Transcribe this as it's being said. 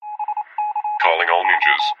all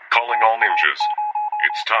ninjas. Calling all ninjas.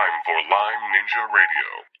 It's time for Lyme Ninja Radio.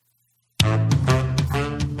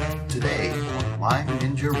 Today on Lyme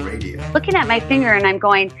Ninja Radio. Looking at my finger and I'm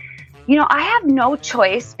going, I have no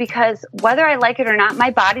choice because whether I like it or not,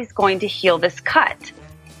 my body's going to heal this cut.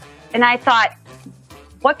 And I thought,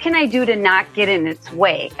 what can I do to not get in its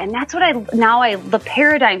way? And that's what the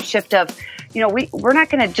paradigm shift of, we're not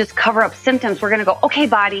going to just cover up symptoms. We're going to go, okay,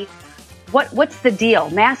 body, what's the deal?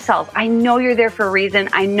 Mast cells, I know you're there for a reason.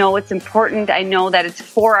 I know it's important. I know that it's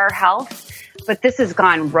for our health, but this has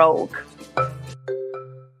gone rogue.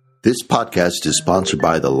 This podcast is sponsored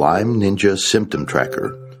by the Lyme Ninja Symptom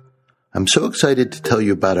Tracker. I'm so excited to tell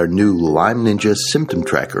you about our new Lyme Ninja Symptom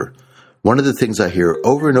Tracker. One of the things I hear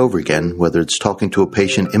over and over again, whether it's talking to a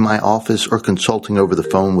patient in my office or consulting over the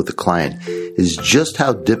phone with a client, is just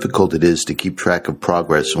how difficult it is to keep track of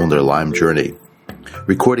progress on their Lyme journey.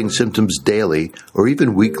 Recording symptoms daily or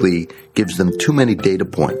even weekly gives them too many data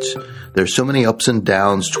points. There's so many ups and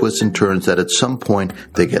downs, twists and turns that at some point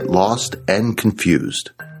they get lost and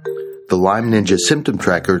confused. The Lyme Ninja Symptom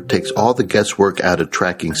Tracker takes all the guesswork out of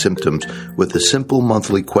tracking symptoms with a simple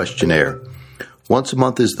monthly questionnaire. Once a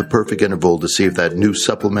month is the perfect interval to see if that new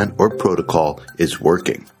supplement or protocol is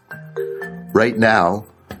working. Right now,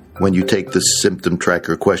 when you take the Symptom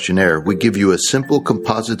Tracker questionnaire, we give you a simple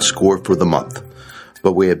composite score for the month.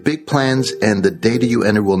 But we have big plans, and the data you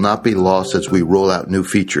enter will not be lost as we roll out new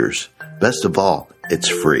features. Best of all, it's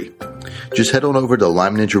free. Just head on over to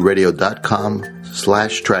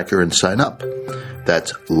LymeNinjaRadio.com/tracker and sign up.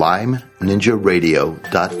 That's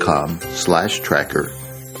LymeNinjaRadio.com/tracker.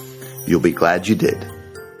 You'll be glad you did.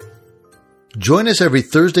 Join us every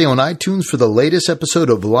Thursday on iTunes for the latest episode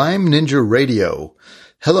of Lyme Ninja Radio.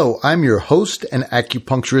 Hello, I'm your host and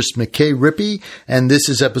acupuncturist McKay Rippey, and this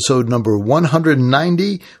is episode number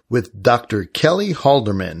 190 with Dr. Kelly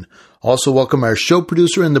Halderman. Also welcome our show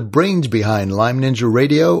producer and the brains behind Lyme Ninja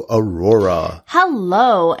Radio, Aurora.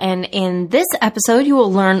 Hello, and in this episode you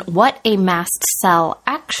will learn what a mast cell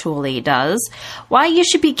actually does, why you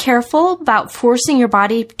should be careful about forcing your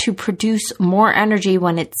body to produce more energy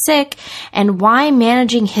when it's sick, and why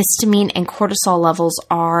managing histamine and cortisol levels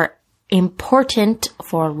are important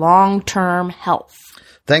for long-term health.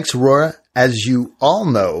 Thanks, Aurora. As you all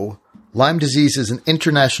know, Lyme disease is an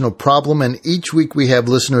international problem, and each week we have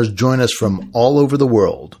listeners join us from all over the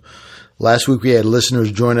world. Last week we had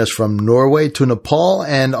listeners join us from Norway to Nepal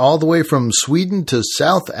and all the way from Sweden to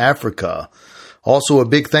South Africa. Also, a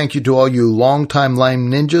big thank you to all you longtime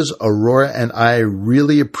Lyme ninjas. Aurora and I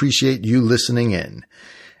really appreciate you listening in.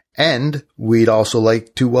 And we'd also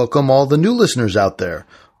like to welcome all the new listeners out there.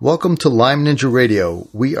 Welcome to Lyme Ninja Radio.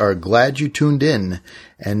 We are glad you tuned in,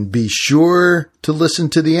 and be sure to listen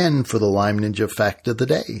to the end for the Lyme Ninja Fact of the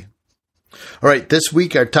Day. All right, this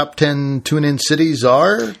week our top 10 tune-in cities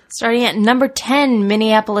are... Starting at number 10,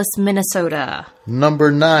 Minneapolis, Minnesota.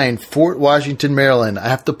 Number 9, Fort Washington, Maryland. I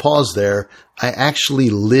have to pause there. I actually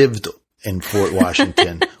lived in Fort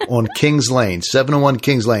Washington on Kings Lane, 701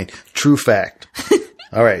 Kings Lane. True fact.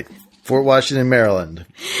 All right. Fort Washington, Maryland.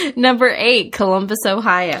 Number 8, Columbus,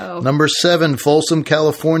 Ohio. Number 7, Folsom,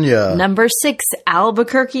 California. Number 6,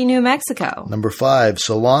 Albuquerque, New Mexico. Number 5,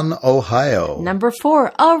 Salon, Ohio. Number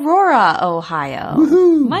 4, Aurora, Ohio.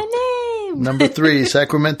 Woohoo! My name. Number 3,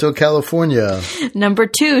 Sacramento, California. Number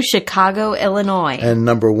 2, Chicago, Illinois. And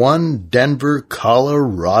number 1, Denver,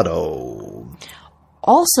 Colorado.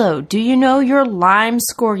 Also, do you know your Lyme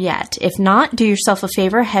score yet? If not, do yourself a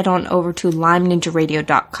favor, head on over to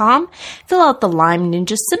LymeNinjaRadio.com, fill out the Lyme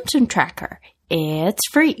Ninja Symptom Tracker. It's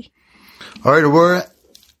free. All right, Aurora,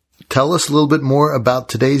 tell us a little bit more about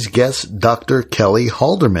today's guest, Dr. Kelly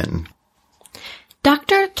Halderman.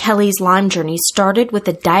 Dr. Kelly's Lyme journey started with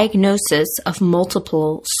a diagnosis of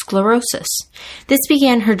multiple sclerosis. This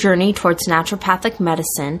began her journey towards naturopathic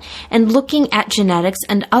medicine and looking at genetics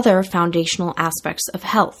and other foundational aspects of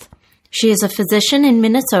health. She is a physician in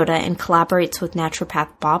Minnesota and collaborates with naturopath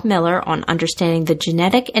Bob Miller on understanding the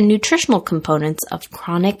genetic and nutritional components of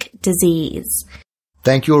chronic disease.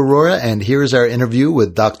 Thank you, Aurora, and here is our interview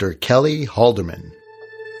with Dr. Kelly Halderman.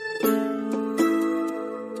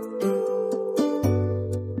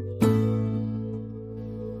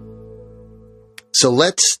 So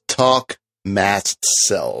let's talk mast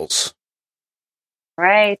cells.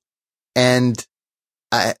 Right. And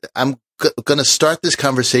I'm going to start this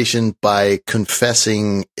conversation by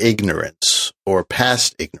confessing ignorance or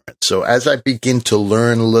past ignorance. So as I begin to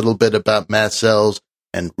learn a little bit about mast cells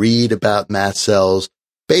and read about mast cells,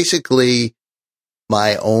 basically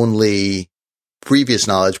my only previous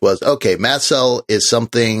knowledge was, okay, mast cell is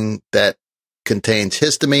something that contains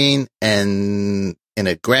histamine and in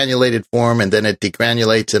a granulated form, and then it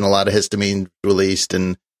degranulates and a lot of histamine released,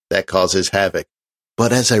 and that causes havoc.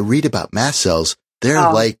 But as I read about mast cells,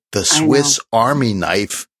 they're like the Swiss Army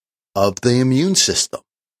knife of the immune system.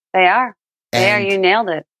 They are. You nailed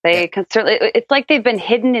it. They can certainly, it's like they've been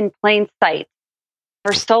hidden in plain sight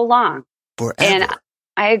for so long. Forever. And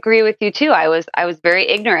I agree with you too. I was very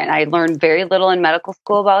ignorant. I learned very little in medical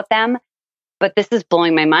school about them, but this is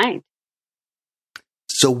blowing my mind.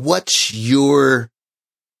 So what's your,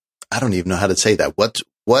 I don't even know how to say that.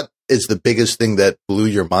 What is the biggest thing that blew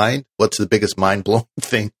your mind? What's the biggest mind blowing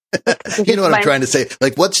thing? You know what I'm trying to say?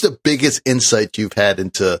 Like, what's the biggest insight you've had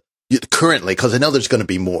into currently? Because I know there's going to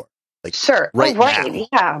be more. Like, sure. Right now.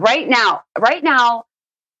 Yeah. Right now,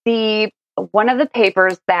 one of the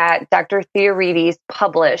papers that Dr. Theourides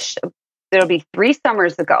published, it'll be 3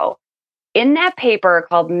 summers ago, in that paper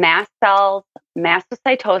called Mast Cells,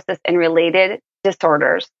 Mastocytosis, and Related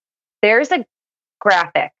Disorders, there's a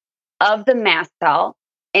graphic of the mast cell,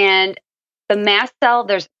 and the mast cell,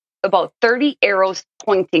 there's about 30 arrows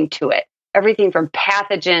pointing to it. Everything from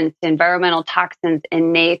pathogens to environmental toxins,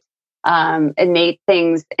 innate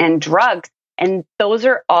things, and drugs. And those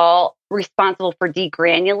are all responsible for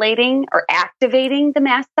degranulating or activating the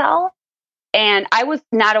mast cell. And I was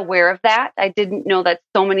not aware of that. I didn't know that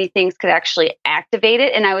so many things could actually activate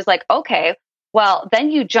it. And I was like, okay, well,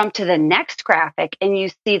 then you jump to the next graphic and you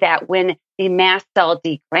see that when the mast cell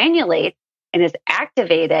degranulates and is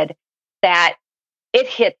activated, that it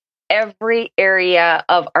hits every area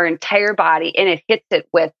of our entire body, and it hits it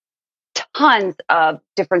with tons of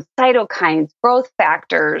different cytokines, growth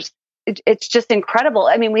factors. It's just incredible.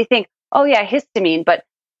 I mean, we think, oh yeah, histamine, but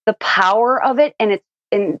the power of it, and it's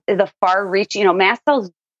in the far reach, mast cells,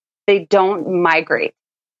 they don't migrate.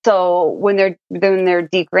 So when they're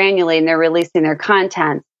degranulating, they're releasing their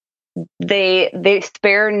contents, they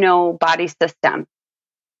spare no body system.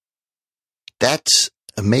 That's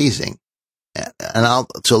amazing. And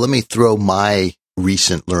so let me throw my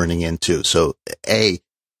recent learning into. So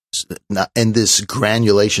in this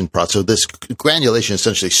granulation process, so this granulation is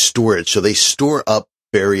essentially storage. So they store up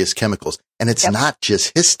various chemicals, and it's not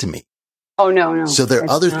just histamine. Oh, no. So there are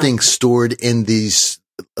other things stored in these,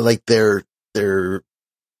 like their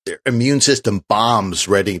immune system bombs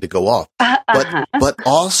ready to go off. But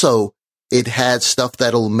also it has stuff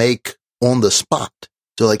that'll make on the spot.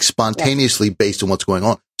 So like spontaneously based on what's going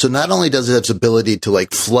on. So not only does it have its ability to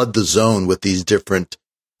like flood the zone with these different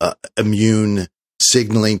immune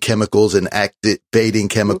signaling chemicals and activating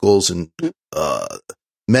chemicals and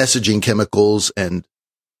messaging chemicals and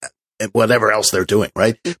whatever else they're doing,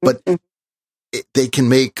 right? But they can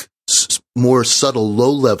make more subtle,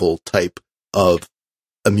 low-level type of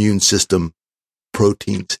immune system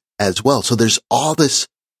proteins as well. So there's all this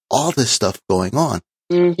stuff going on.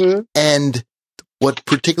 Mm-hmm. And what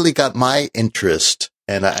particularly got my interest,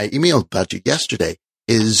 and I emailed about you yesterday,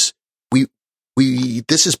 is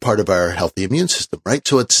this is part of our healthy immune system, right?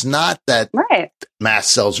 So it's not that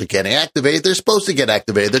mast cells are getting activated. They're supposed to get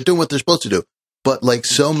activated. They're doing what they're supposed to do. But like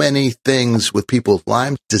so many things with people with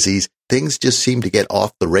Lyme disease, things just seem to get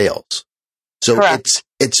off the rails. So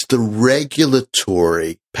it's the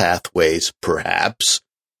regulatory pathways, perhaps,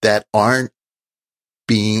 that aren't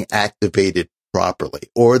being activated properly,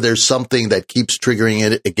 or there's something that keeps triggering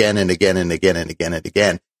it again and again and again and again and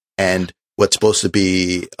again. And what's supposed to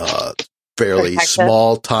be a fairly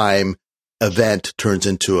small time event turns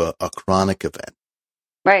into a chronic event.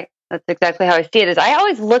 Right. That's exactly how I see it. Is I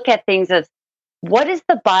always look at things as, what is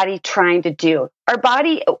the body trying to do? Our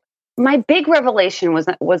body, my big revelation was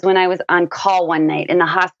when I was on call one night in the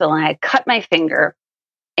hospital and I cut my finger,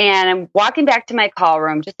 and I'm walking back to my call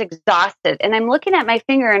room just exhausted. And I'm looking at my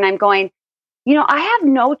finger and I'm going, I have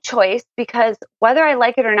no choice, because whether I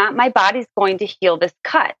like it or not, my body's going to heal this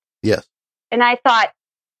cut. Yes. And I thought,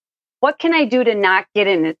 what can I do to not get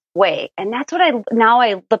in its way? And that's what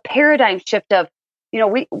the paradigm shift of,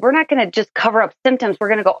 we're not going to just cover up symptoms. We're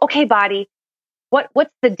going to go, okay, body,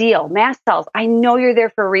 what's the deal? Mast cells, I know you're there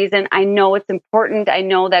for a reason. I know it's important. I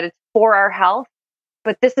know that it's for our health,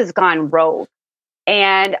 but this has gone rogue.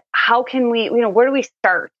 And how can we, where do we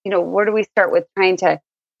start? Where do we start with trying to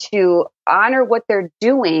honor what they're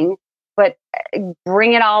doing, but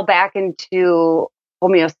bring it all back into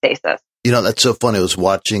homeostasis? That's so funny. I was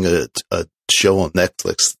watching a show on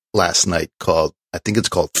Netflix last night called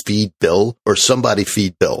Feed Bill, or Somebody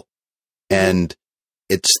Feed Bill. And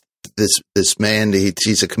it's this man,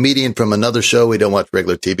 he's a comedian from another show. We don't watch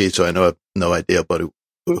regular TV, so I have no idea about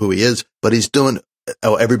who he is, but he's doing,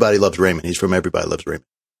 Everybody Loves Raymond. He's from Everybody Loves Raymond.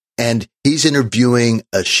 And he's interviewing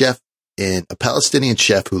a Palestinian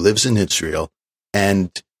chef who lives in Israel.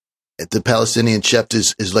 And the Palestinian chef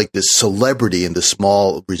is like this celebrity in the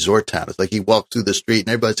small resort town. It's like he walks through the street and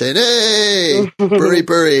everybody's saying, "Hey,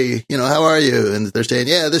 Burry, how are you?" And they're saying,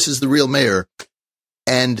 "Yeah, this is the real mayor."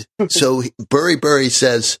 And so Burry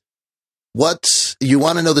says, you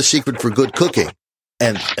want to know the secret for good cooking?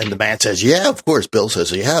 And the man says, "Yeah, of course." Bill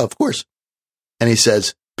says, "Yeah, of course." And he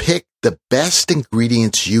says, "Pick the best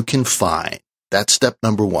ingredients you can find." That's step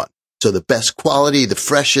number 1. So the best quality, the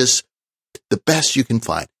freshest, the best you can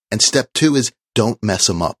find. And step 2 is don't mess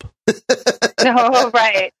them up. No,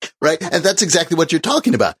 right. Right. And that's exactly what you're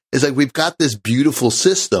talking about. It's like we've got this beautiful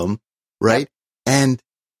system, right? Yep. And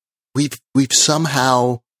we've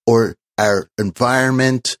somehow, or our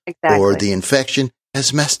environment or the infection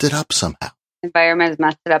has messed it up somehow. Environment has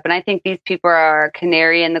messed it up. And I think these people are a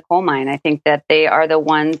canary in the coal mine. I think that they are the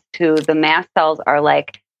ones who the mast cells are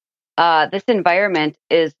like, this environment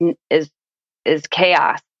is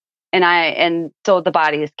chaos. And so the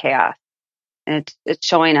body is chaos, and it's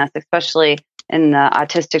showing us, especially in the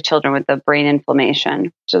autistic children with the brain inflammation,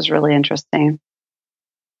 which is really interesting.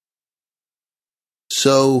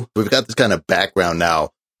 So we've got this kind of background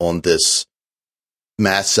now on this.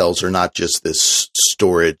 Mast cells are not just this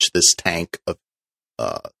storage, this tank of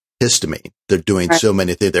histamine. They're doing so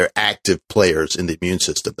many things. They're active players in the immune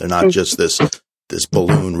system. They're not just this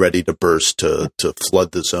balloon ready to burst to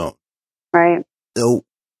flood the zone. Right. So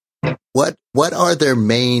what are their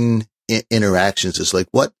main interactions? Is like,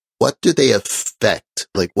 what do they affect?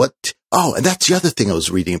 Like what? Oh, and that's the other thing I was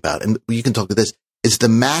reading about. And you can talk to this is the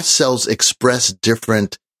mast cells express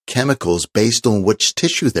different chemicals based on which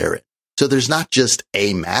tissue they're in. So there's not just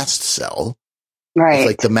a mast cell. Right. It's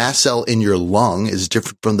like the mast cell in your lung is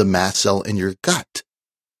different from the mast cell in your gut.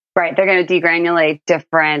 Right. They're going to degranulate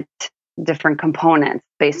different components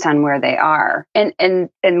based on where they are. And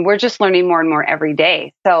we're just learning more and more every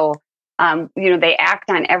day. So, they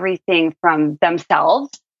act on everything from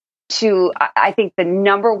themselves to, I think the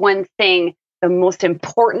number one thing, the most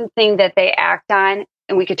important thing that they act on,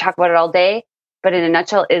 and we could talk about it all day, but in a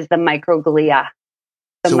nutshell is the microglia.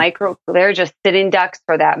 They're just sitting ducks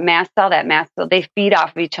for that mast cell. They feed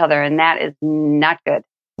off of each other, and that is not good.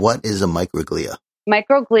 What is a microglia?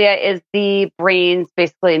 Microglia is the brain's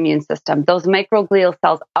basically immune system. Those microglial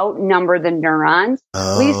cells outnumber the neurons.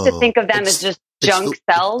 We used to think of them as just junk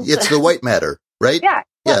cells. It's the white matter, right? Yeah.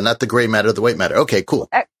 Yeah, not the gray matter, the white matter. Okay, cool.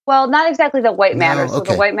 Well, not exactly the white matter. So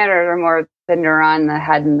the white matter are more the neuron, the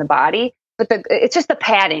head, and the body. But it's just the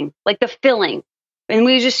padding, like the filling. And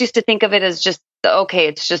we just used to think of it as just,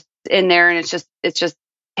 it's just in there and it's just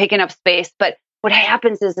taking up space. But what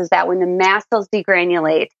happens is that when the mast cells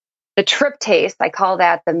degranulate, the tryptase, I call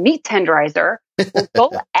that the meat tenderizer, will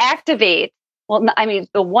go activate. Well, I mean,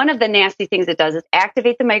 one of the nasty things it does is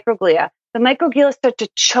activate the microglia. The microglia start to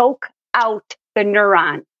choke out the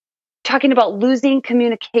neuron. Talking about losing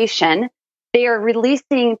communication, they are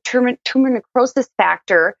releasing tumor necrosis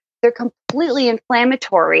factor. They're completely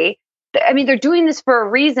inflammatory. I mean, they're doing this for a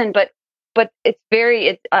reason, but it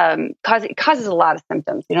causes a lot of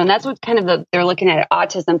symptoms, and that's what kind of they're looking at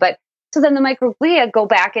autism. But so then the microglia go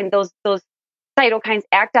back and those cytokines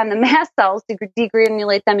act on the mast cells to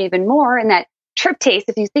degranulate them even more. And that tryptase,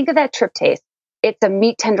 if you think of that tryptase, it's a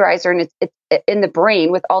meat tenderizer and it's in the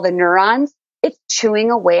brain with all the neurons. It's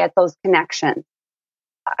chewing away at those connections.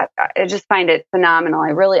 I just find it phenomenal.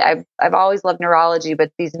 I've always loved neurology,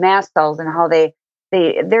 but these mast cells and how they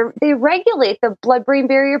regulate the blood-brain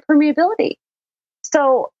barrier permeability.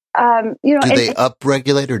 So, do they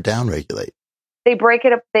upregulate or downregulate? They break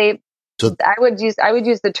it up. I would use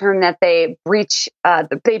the term that they breach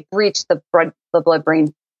the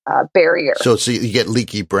blood-brain barrier. So you get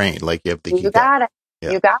leaky brain, like you have leaky. You got it.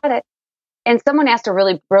 Yeah. You got it. And someone asked a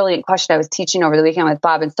really brilliant question I was teaching over the weekend with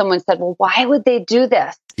Bob, and someone said, well, why would they do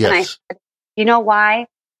this? Yes. And I said, you know why?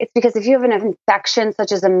 It's because if you have an infection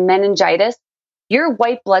such as a meningitis, your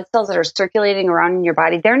white blood cells that are circulating around in your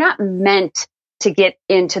body, they're not meant to get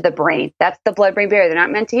into the brain. That's the blood-brain barrier. They're not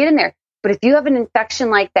meant to get in there. But if you have an infection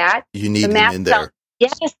like that, you need them in there.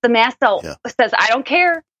 Yes, the mast cell says, I don't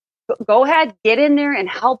care. Go ahead, get in there and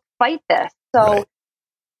help fight this. So,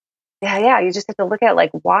 you just have to look at like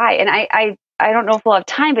why. And I don't know if we'll have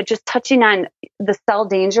time, but just touching on the cell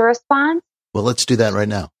danger response. Well, let's do that right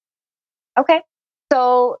now. Okay.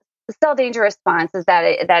 So the cell danger response is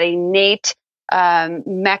that innate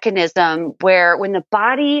mechanism where when the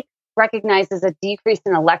body recognizes a decrease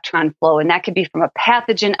in electron flow, and that could be from a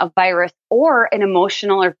pathogen, a virus, or an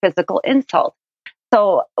emotional or physical insult.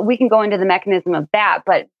 So we can go into the mechanism of that,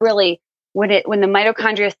 but really when the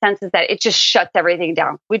mitochondria senses that, it just shuts everything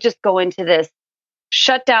down. We just go into this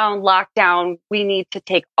shutdown, lockdown. We need to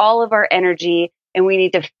take all of our energy and we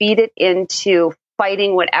need to feed it into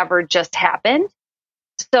fighting whatever just happened.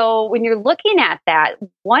 So when you're looking at that,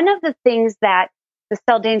 one of the things that the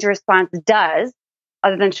cell danger response does,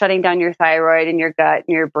 other than shutting down your thyroid and your gut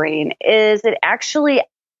and your brain, is it actually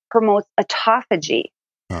promotes autophagy.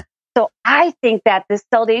 Huh. So I think that this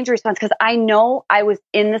cell danger response, because I know I was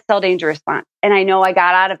in the cell danger response and I know I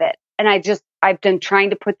got out of it. And I've been trying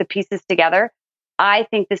to put the pieces together. I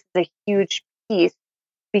think this is a huge piece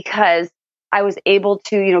because I was able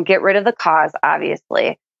to, get rid of the cause,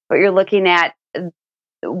 obviously, but you're looking at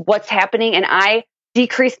what's happening. And I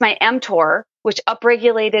decreased my mTOR, which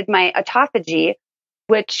upregulated my autophagy,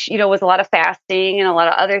 which, was a lot of fasting and a lot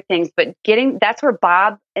of other things. But that's where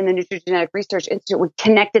Bob and the Nutrigenetic Research Institute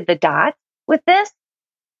connected the dots with this,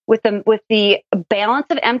 with the balance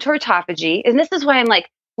of mTOR autophagy. And this is why I'm like,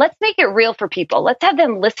 let's make it real for people. Let's have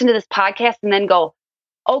them listen to this podcast and then go,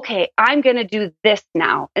 okay, I'm going to do this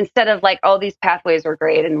now, instead of like, oh, these pathways are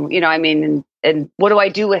great. And, and what do I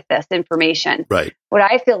do with this information? Right. What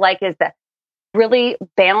I feel like is that really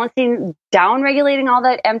balancing, down regulating all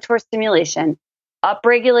that mTOR stimulation, up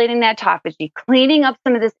regulating that autophagy, cleaning up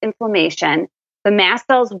some of this inflammation. The mast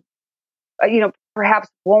cells, perhaps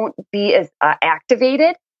won't be as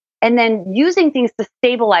activated, and then using things to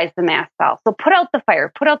stabilize the mast cell. So put out the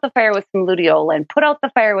fire with some luteolin, put out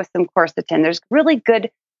the fire with some quercetin. There's really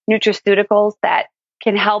good nutraceuticals that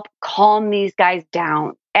can help calm these guys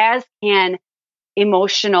down, as can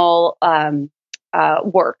emotional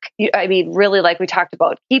work. Really, like we talked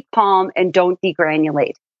about, keep calm and don't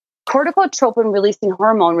degranulate. Corticotropin releasing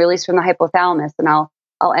hormone released from the hypothalamus, and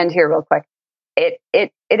I'll end here real quick.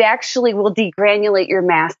 It actually will degranulate your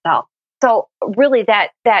mast cell. So really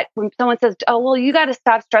that when someone says, oh, well, you got to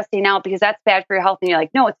stop stressing out because that's bad for your health. And you're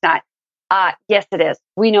like, no, it's not. Yes, it is.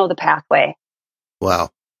 We know the pathway.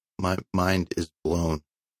 Wow. My mind is blown.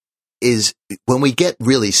 Is when we get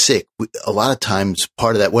really sick, a lot of times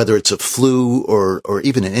part of that, whether it's a flu or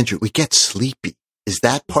even an injury, we get sleepy. Is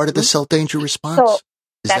that part of the cell danger response? So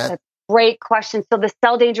that's a great question. So the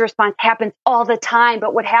cell danger response happens all the time,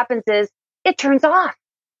 but what happens is it turns off.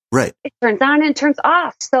 Right. It turns on and turns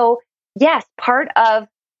off. So yes, part of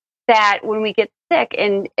that when we get sick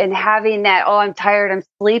and having that, oh, I'm tired, I'm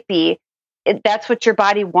sleepy, that's what your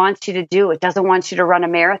body wants you to do. It doesn't want you to run a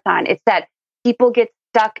marathon. It's that people get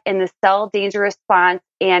stuck in the cell danger response,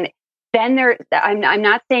 and then I'm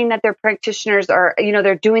not saying that their practitioners are,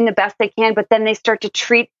 they're doing the best they can, but then they start to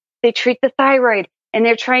treat the thyroid, and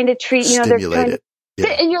they're trying to treat, stimulate it. Yeah.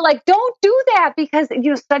 And you're like, don't do that, because,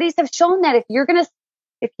 studies have shown that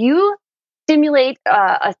if you stimulate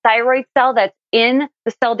a thyroid cell that's in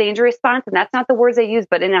the cell danger response, and that's not the words they use,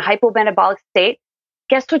 but in a hypometabolic state,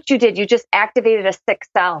 guess what you did? You just activated a sick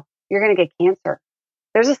cell. You're going to get cancer.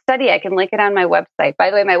 There's a study. I can link it on my website. By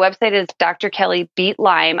the way, my website is Dr. Kelly Beat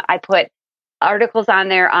Lyme. I put articles on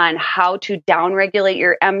there on how to downregulate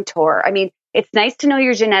your mTOR. It's nice to know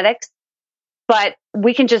your genetics, but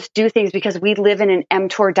we can just do things because we live in an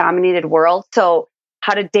mTOR dominated world. So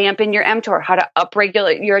how to dampen your mTOR, how to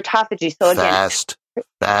upregulate your autophagy. So again,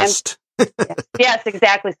 fast. Yes,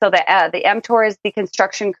 exactly. So the mTOR is the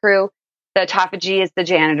construction crew. The autophagy is the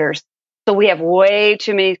janitors. So we have way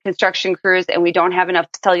too many construction crews, and we don't have enough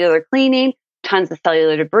cellular cleaning, tons of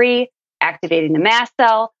cellular debris, activating the mast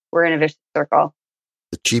cell. We're in a vicious circle.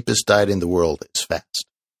 The cheapest diet in the world is fast.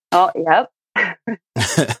 Oh, yep.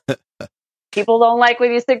 People don't like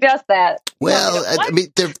when you suggest that. Well,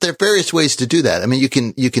 there are various ways to do that.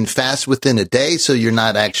 You can fast within a day, so you're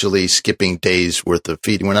not actually skipping days worth of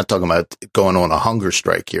feeding. We're not talking about going on a hunger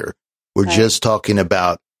strike here. We're just talking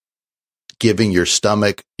about giving your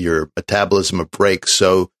stomach, your metabolism a break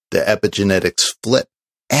so the epigenetics flip.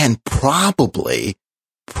 And probably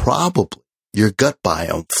your gut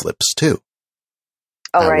biome flips too.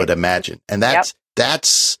 I would imagine. And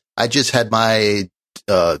that's, I just had my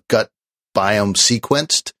gut biome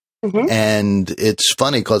sequenced. Mm-hmm. And it's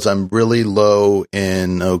funny because I'm really low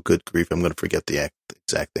in, oh, good grief, I'm going to forget the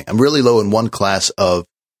exact thing. I'm really low in one class of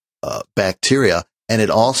bacteria. And it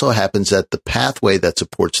also happens that the pathway that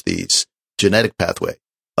supports these, genetic pathway,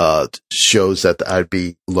 shows that I'd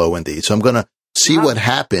be low in these. So I'm going to see what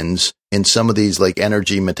happens in some of these like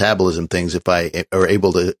energy metabolism things if I are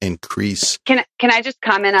able to increase. Can I just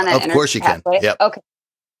comment on that? Of course you pathway? can. Yep. Okay.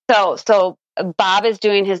 So Bob is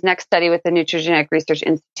doing his next study with the Nutrigenetic Research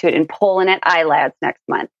Institute in Poland at iLabs next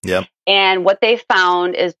month. Yep. And what they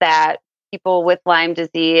found is that people with Lyme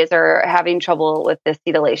disease are having trouble with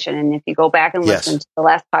acetylation. And if you go back and listen to the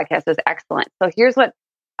last podcast, it was excellent. So here's what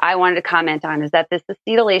I wanted to comment on is that this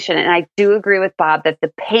acetylation, and I do agree with Bob that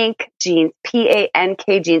the PANK genes, PANK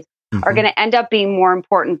genes, are going to end up being more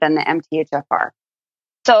important than the MTHFR.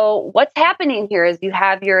 So what's happening here is you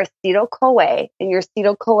have your acetyl-CoA, and your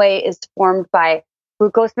acetyl-CoA is formed by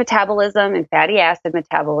glucose metabolism and fatty acid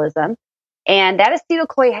metabolism. And that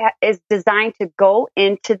acetyl-CoA is designed to go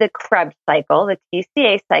into the Krebs cycle, the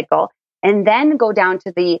TCA cycle, and then go down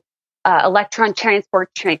to the electron transport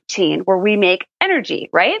chain where we make energy,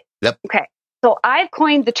 right? Yep. Okay. So I've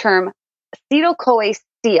coined the term acetyl-CoA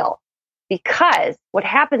steal because what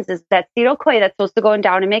happens is that acetyl-CoA that's supposed to go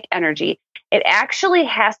down and make energy, it actually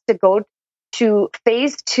has to go to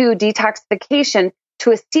phase 2 detoxification to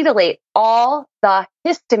acetylate all the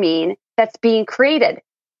histamine that's being created.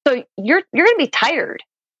 So you're going to be tired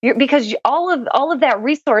because all of that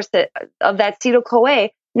resource of that acetyl-CoA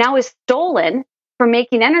now is stolen for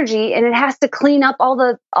making energy, and it has to clean up all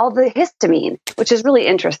the histamine, which is really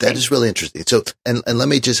interesting. That is really interesting. So, and let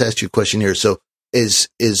me just ask you a question here. So, is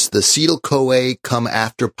the acetyl-CoA come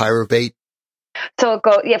after pyruvate? So it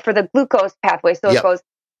goes, for the glucose pathway. So it goes,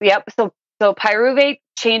 So pyruvate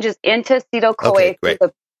changes into acetyl-CoA through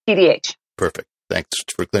the PDH. Perfect. Thanks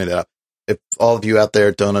for clearing that up. If all of you out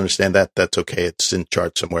there don't understand that, that's okay. It's in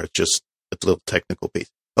chart somewhere. It's just a little technical piece.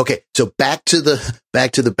 Okay, so back to the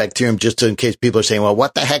bacterium, just in case people are saying, well,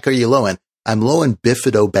 what the heck are you low in? I'm low in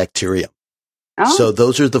bifidobacterium. Oh. So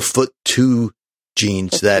those are the FUT2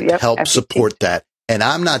 genes that help support that. And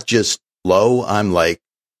I'm not just low, I'm like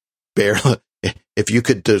barely. If you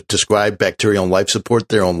could describe bacterial life support,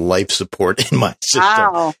 they're on life support in my system.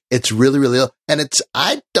 Wow. It's really, really low. And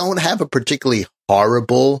I don't have a particularly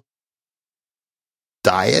horrible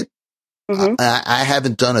diet. Mm-hmm. I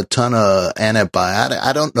haven't done a ton of antibiotic.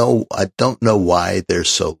 I don't know why they're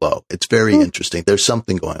so low. It's very interesting. There's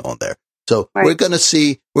something going on there. So we're going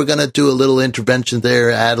to do a little intervention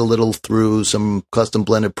there, add a little through some custom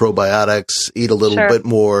blended probiotics, eat a little bit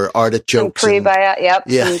more artichokes. Prebiotics.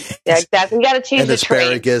 Yeah, exactly. You got to change and the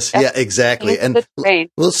asparagus. Train. Yeah, exactly. And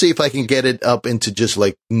we'll see if I can get it up into just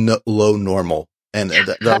like low normal. And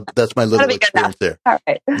that's my little experience there. All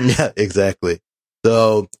right. Yeah, exactly.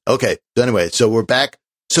 So, okay. So anyway, so we're back.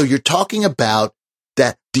 So you're talking about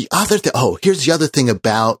that. The other thing. Oh, here's the other thing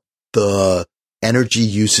about the energy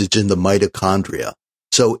usage in the mitochondria.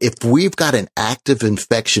 So if we've got an active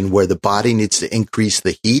infection where the body needs to increase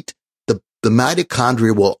the heat, the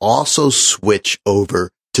mitochondria will also switch over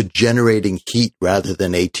to generating heat rather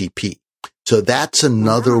than ATP. So that's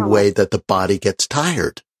another way that the body gets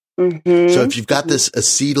tired. Mm-hmm. So if you've got this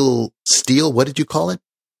acetyl steal, what did you call it?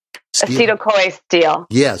 Acetyl-CoA steal.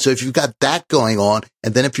 Yeah. So if you've got that going on,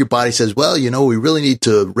 and then if your body says, well, we really need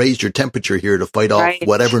to raise your temperature here to fight off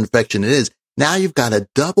whatever infection it is, now you've got a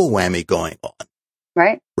double whammy going on.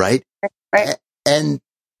 Right. And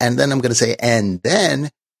then I'm going to say, and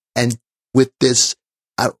with this,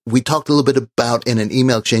 we talked a little bit about in an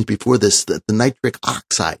email exchange before this, the nitric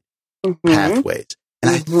oxide pathways.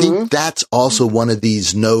 And I think that's also one of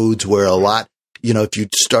these nodes where a lot, if you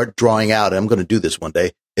start drawing out, and I'm going to do this one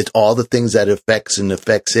day, it's all the things that affects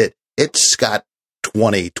it. It's got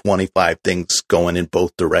 20, 25 things going in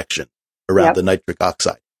both directions around the nitric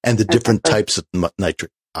oxide and the different types of nitric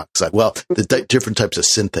oxide. Well, the different types of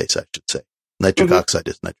synthase, I should say. Nitric oxide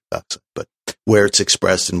is nitric oxide, but where it's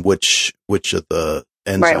expressed and which of the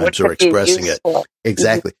enzymes are expressing it.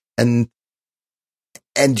 Exactly. And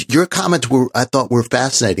your comments I thought were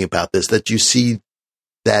fascinating about this, that you see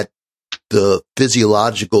that the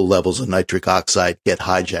physiological levels of nitric oxide get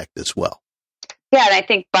hijacked as well. Yeah, and I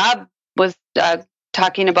think Bob was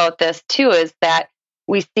talking about this too, is that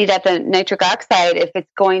we see that the nitric oxide, if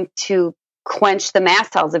it's going to quench the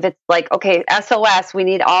mast cells, if it's like, okay, SOS, we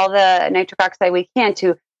need all the nitric oxide we can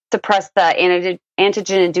to suppress the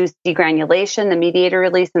antigen-induced degranulation, the mediator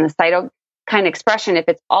release, and the cytokine expression. If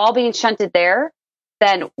it's all being shunted there,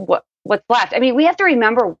 then what's left? I mean, we have to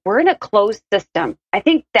remember we're in a closed system. I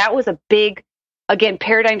think that was a big, again,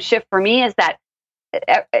 paradigm shift for me, is that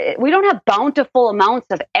we don't have bountiful amounts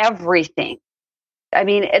of everything. I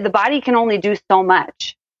mean, the body can only do so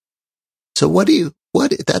much. So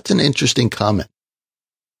that's an interesting comment.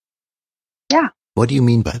 Yeah. What do you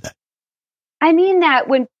mean by that? I mean that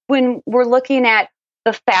when we're looking at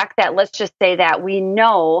the fact that, let's just say that we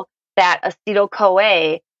know that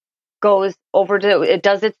acetyl-CoA goes over it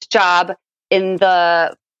does its job in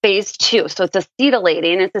the phase 2. So it's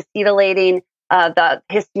acetylating the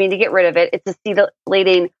histamine to get rid of it. It's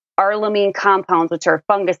acetylating arlamine compounds, which are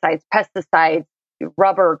fungicides, pesticides,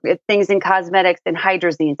 rubber, things in cosmetics, and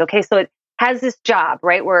hydrazines. Okay, so it has this job,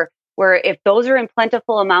 right, where if those are in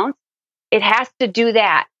plentiful amounts, it has to do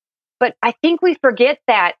that. But I think we forget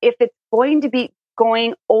that if it's going to be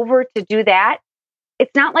going over to do that,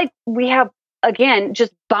 it's not like we have again,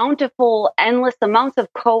 just bountiful, endless amounts of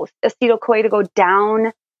acetyl-CoA to go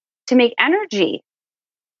down to make energy.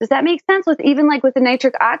 Does that make sense? With even like with the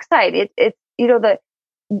nitric oxide, it's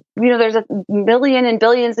there's a million and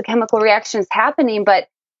billions of chemical reactions happening, but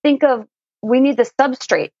think of, we need the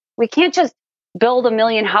substrate. We can't just build a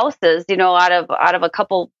million houses, out of a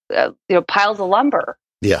couple, piles of lumber.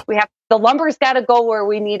 Yeah. The lumber's got to go where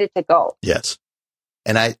we need it to go. Yes.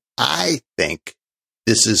 And I think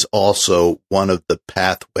this is also one of the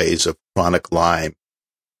pathways of chronic Lyme,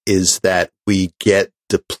 is that we get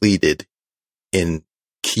depleted in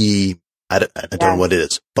key, I don't know what it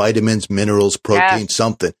is, vitamins, minerals, protein,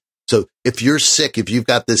 something. So if you're sick, if you've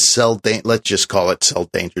got this let's just call it cell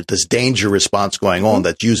danger, this danger response going on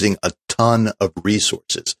that's using a ton of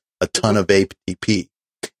resources, a ton of ATP,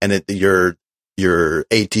 and your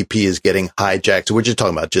ATP is getting hijacked. So we're just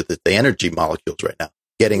talking about just the energy molecules right now,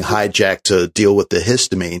 getting hijacked to deal with the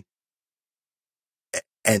histamine,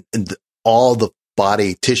 and all the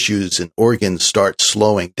body tissues and organs start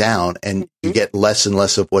slowing down, and you get less and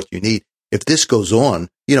less of what you need. If this goes on,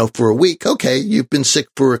 for a week, okay, you've been sick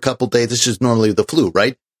for a couple of days. This is normally the flu,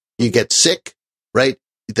 right? You get sick, right?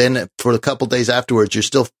 Then for a couple of days afterwards, you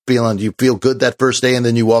feel good that first day, and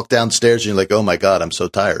then you walk downstairs and you're like, oh my God, I'm so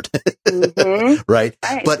tired. Right?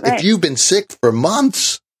 But if you've been sick for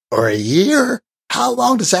months or a year, how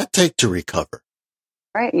long does that take to recover?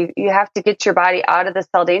 Right. You have to get your body out of the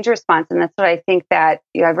cell danger response. And that's what I think that,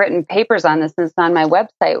 I've written papers on this, and it's on my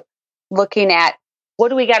website, looking at what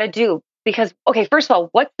do we got to do? Because, okay, first of all,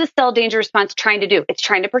 what's the cell danger response trying to do? It's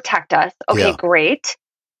trying to protect us. Okay, great.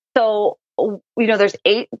 So, there's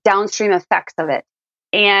 8 downstream effects of it.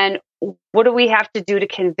 And what do we have to do to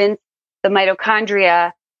convince the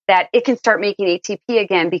mitochondria that it can start making ATP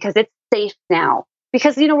again, because it's safe now?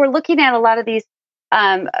 Because, we're looking at a lot of these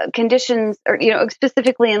conditions, or,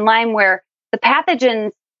 specifically in Lyme, where the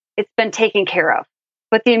pathogens, it's been taken care of,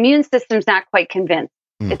 but the immune system's not quite convinced.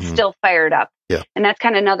 It's still fired up. Yeah. And that's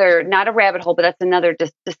kind of another, not a rabbit hole, but that's another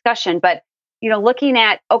discussion. But, looking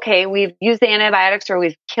at, okay, we've used the antibiotics or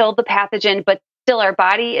we've killed the pathogen, but still our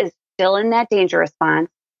body is still in that danger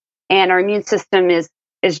response, and our immune system is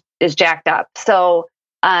jacked up. So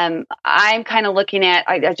I'm kind of looking at,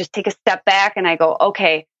 I just take a step back and I go,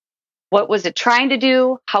 okay, what was it trying to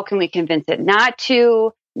do? How can we convince it not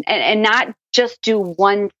to, and not just do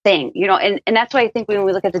one thing, and that's why I think when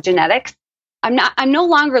we look at the genetics, I'm no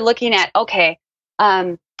longer looking at, okay,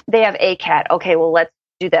 they have ACAT. Okay, well, let's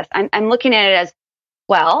do this. I'm looking at it as,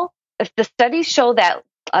 well, if the studies show that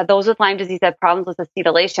those with Lyme disease have problems with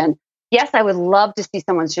acetylation, yes, I would love to see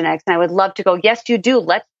someone's genetics, and I would love to go, yes, you do.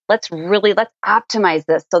 Let's optimize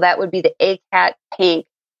this. So that would be the ACAT, PANC,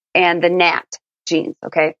 and the NAT genes.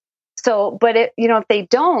 Okay. So, but if they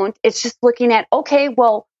don't, it's just looking at, okay,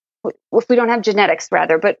 well, if we don't have genetics,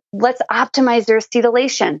 rather, but let's optimize their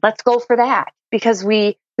acetylation. Let's go for that, because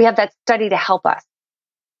we have that study to help us.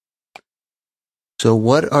 So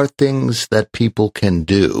what are things that people can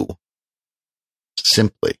do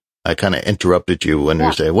simply? I kind of interrupted you when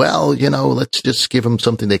you say, well, let's just give them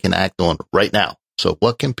something they can act on right now. So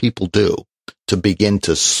what can people do to begin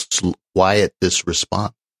to quiet this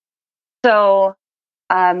response? So,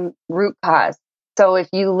 root cause. So if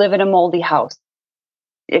you live in a moldy house,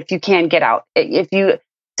 if you can get out, if you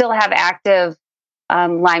still have active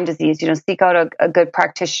Lyme disease, seek out a good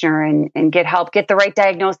practitioner and get help, get the right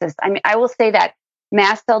diagnosis. I mean, I will say that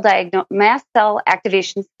mast cell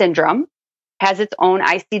activation syndrome has its own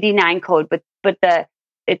ICD-9 code, but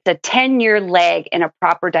it's a 10-year lag in a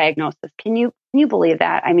proper diagnosis. Can you believe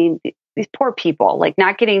that? I mean, these poor people, like,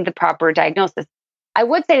 not getting the proper diagnosis. I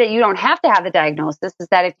would say that you don't have to have the diagnosis, is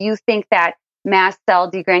that if you think that mast cell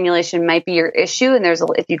degranulation might be your issue, and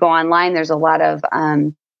if you go online, there's a lot of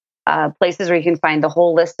places where you can find the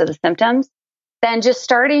whole list of the symptoms, then just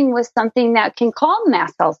starting with something that can calm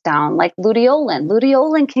mast cells down, like luteolin.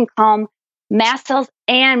 Luteolin can calm mast cells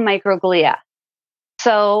and microglia.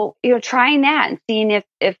 So, trying that and seeing if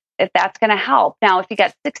that's going to help. Now, if you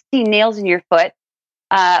got 16 nails in your foot,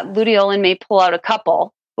 luteolin may pull out a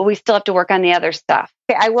couple, but we still have to work on the other stuff.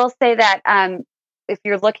 Okay, I will say that if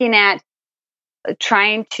you're looking at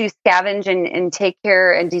trying to scavenge and take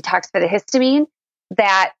care and detoxify the histamine,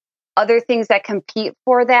 that other things that compete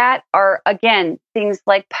for that are, again, things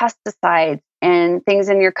like pesticides and things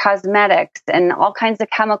in your cosmetics and all kinds of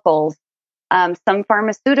chemicals, some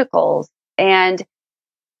pharmaceuticals, and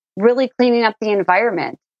really cleaning up the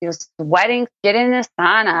environment. Sweating, get in a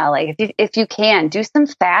sauna. Like, if you can, do some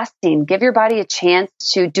fasting. Give your body a chance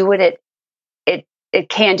to do what it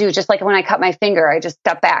can do. Just like when I cut my finger, I just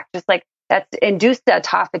step back. Just like, that's induce the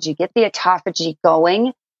autophagy. Get the autophagy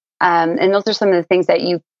going. And those are some of the things that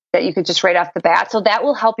you could just right off the bat. So that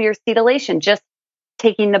will help your acetylation, just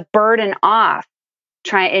taking the burden off.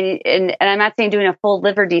 And I'm not saying doing a full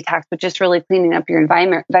liver detox, but just really cleaning up your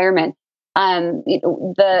environment.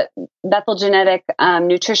 The Bethel Genetic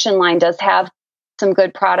nutrition line does have some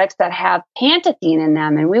good products that have pantethine in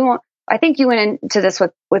them, and I think you went into this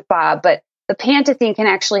with Bob, but the pantethine can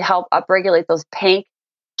actually help upregulate those PANC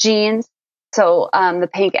genes. So the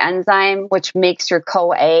PANC enzyme, which makes your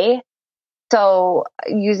CoA. So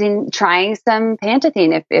trying some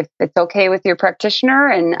pantethine, if it's okay with your practitioner,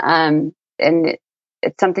 and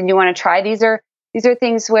it's something you want to try. These are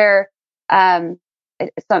things where I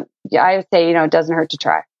would say, it doesn't hurt to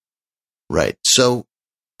try. Right. So,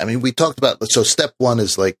 I mean, we talked about, so step one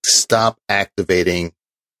is like stop activating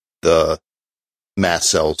the mast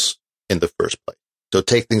cells in the first place. So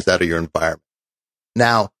take things out of your environment.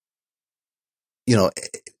 Now,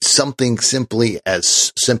 something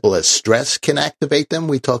as simple as stress can activate them.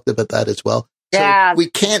 We talked about that as well. Yeah. So we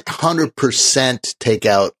can't 100% take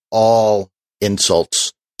out all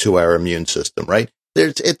insults to our immune system, right?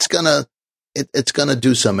 It's gonna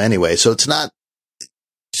do some anyway. So it's not,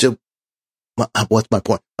 so what's my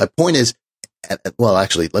point? My point is, well,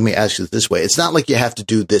 actually, let me ask you this way. It's not like you have to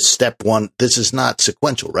do this step one. This is not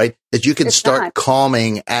sequential, right? That you can start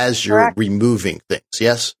calming as you're removing things.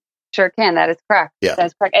 Yes? Sure can. That is correct. Yeah.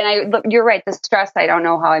 That's correct. And you're right. The stress, I don't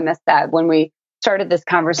know how I missed that when we started this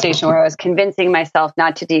conversation where I was convincing myself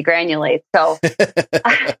not to degranulate. So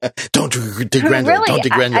don't degranulate. Really, don't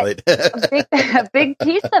degranulate. A big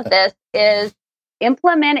piece of this is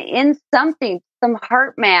implement in something, some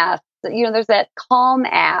heart math. There's that Calm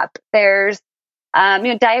app. There's,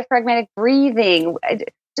 diaphragmatic breathing.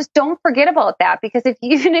 Just don't forget about that, because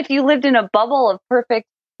even if you lived in a bubble of perfect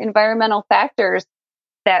environmental factors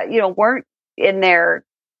that, weren't in there,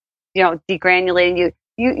 degranulating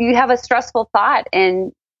you have a stressful thought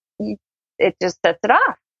and it just sets it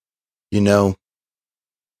off.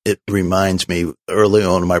 It reminds me, early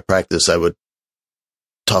on in my practice, I would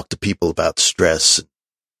talk to people about stress,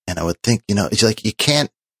 and I would think, it's like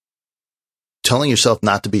telling yourself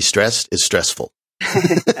not to be stressed is stressful.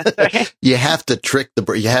 That's right. You have to trick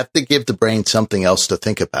you have to give the brain something else to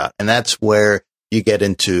think about. And that's where you get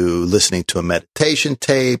into listening to a meditation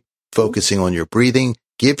tape, focusing on your breathing.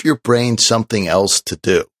 Give your brain something else to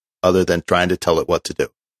do other than trying to tell it what to do.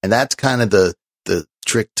 And that's kind of the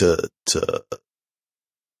trick to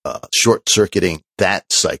short circuiting that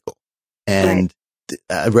cycle. And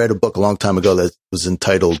I read a book a long time ago that was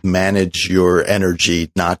entitled Manage Your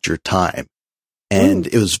Energy, Not Your Time. And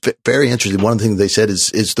it was very interesting. One of the things they said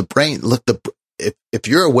is the brain, look, if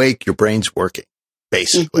you're awake, your brain's working,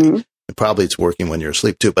 basically. Mm-hmm. And probably it's working when you're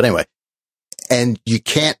asleep too. But anyway, and you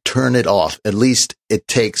can't turn it off. At least it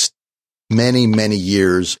takes many, many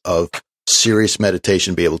years of serious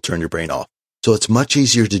meditation to be able to turn your brain off. So it's much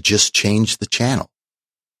easier to just change the channel.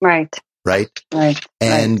 Right.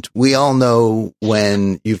 And we all know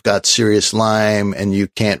when you've got serious Lyme and you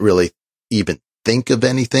can't really even think of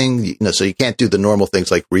anything, so you can't do the normal things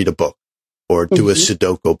like read a book or do a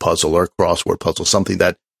Sudoku puzzle or a crossword puzzle, something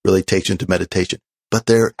that really takes you into meditation. But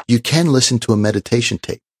you can listen to a meditation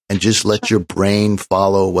tape and just let your brain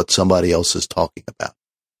follow what somebody else is talking about.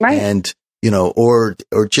 Right. And, or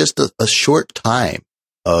just a short time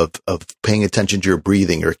of paying attention to your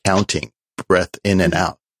breathing or counting breath in and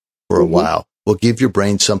out for a while will give your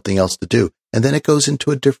brain something else to do. And then it goes into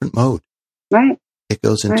a different mode. Right. It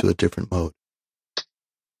goes into a different mode.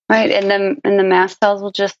 Right. And the mast cells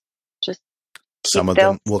will just some of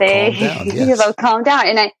them will calm down. Yes. They'll calm down.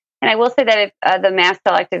 And I will say that if the mast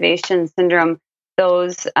cell activation syndrome,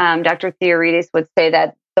 those Dr. Theoridis would say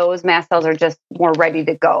that those mast cells are just more ready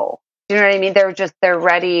to go. Do you know what I mean? They're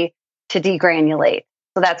ready to degranulate.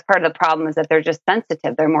 So that's part of the problem, is that they're just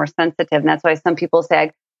sensitive. They're more sensitive. And that's why some people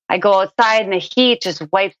say, I go outside and the heat just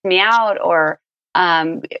wipes me out. Or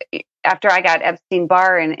after I got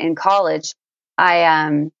Epstein-Barr in college,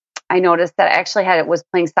 I noticed that I actually was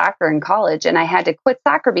playing soccer in college, and I had to quit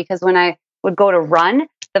soccer because when I would go to run,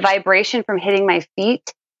 the vibration from hitting my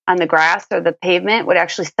feet on the grass or the pavement would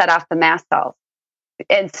actually set off the mast cells.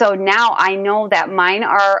 And so now I know that mine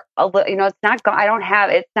are, it's not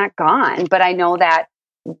gone. It's not gone, but I know that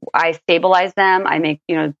I stabilize them. I make,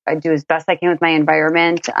 I do as best I can with my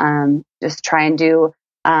environment. Just try and do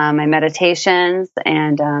my meditations,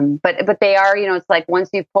 and but they are, it's like once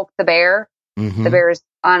you poke the bear, the bear is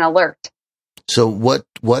on alert. So what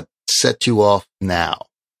set you off now?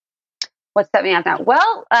 What set me off now?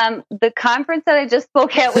 Well, the conference that I just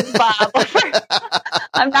spoke at with Bob.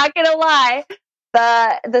 I'm not going to lie.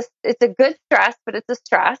 It's a good stress, but it's a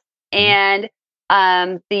stress. And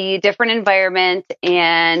the different environment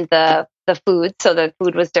and the food. So the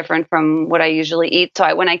food was different from what I usually eat.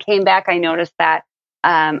 So when I came back, I noticed that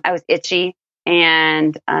I was itchy,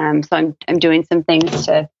 and so I'm doing some things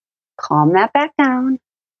to calm that back down.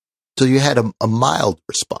 So you had a mild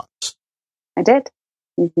response. I did.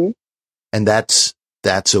 Mm-hmm. And that's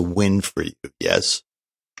a win for you, yes?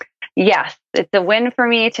 Yes, it's a win for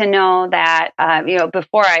me to know that,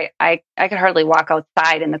 before I could hardly walk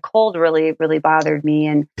outside, and the cold really, really bothered me.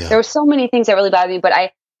 And there were so many things that really bothered me, but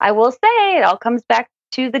I will say it all comes back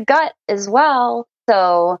to the gut as well.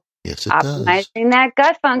 So yes, it optimizing does. that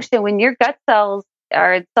gut function, when your gut cells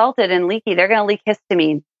are insulted and leaky, they're going to leak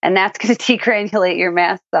histamine, and that's going to degranulate your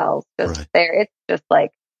mast cells. Just there. It's just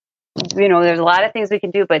like, there's a lot of things we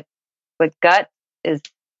can do, but gut is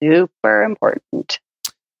super important.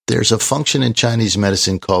 There's a function in Chinese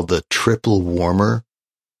medicine called the triple warmer.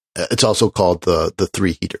 It's also called the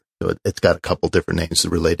three heater. So it's got a couple different names, the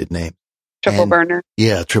related names. Triple burner.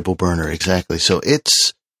 Yeah, triple burner, exactly. So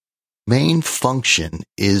its main function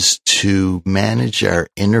is to manage our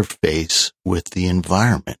interface with the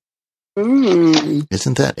environment.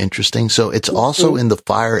 Isn't that interesting? So it's also in the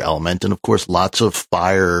fire element. And of course, lots of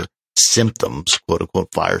fire symptoms, quote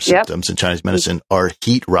unquote, fire symptoms in Chinese medicine are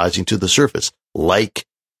heat rising to the surface, like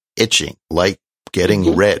itching, like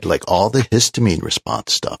getting red, like all the histamine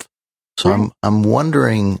response stuff. So I'm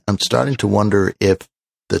starting to wonder if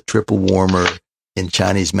the triple warmer in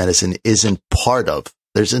Chinese medicine isn't part of,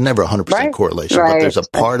 there's never 100% correlation, but there's a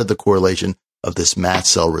part of the correlation of this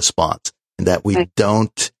mast cell response, and that we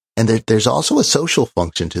don't, and there's also a social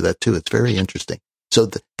function to that too. It's very interesting. So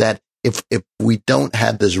that if we don't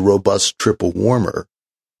have this robust triple warmer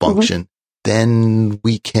function, then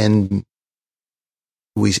we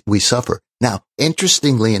suffer. Now,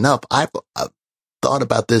 interestingly enough, I've thought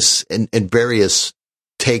about this in various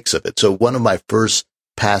takes of it. So one of my first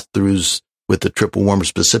pass-throughs with the triple warmer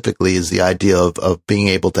specifically is the idea of being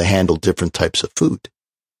able to handle different types of food.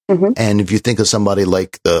 And if you think of somebody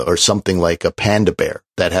like something like a panda bear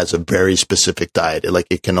that has a very specific diet, like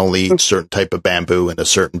it can only eat certain type of bamboo in a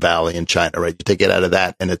certain valley in China, right? You take it out of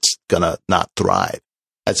that and it's gonna not thrive,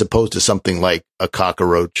 as opposed to something like a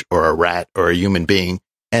cockroach or a rat or a human being.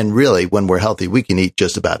 And really, when we're healthy, we can eat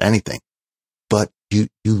just about anything. But you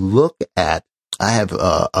look at, I have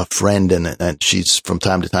a friend and she's from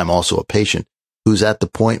time to time also a patient who's at the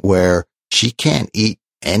point where she can't eat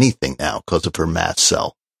anything now because of her mast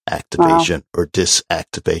cell activation or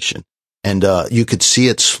disactivation. And you could see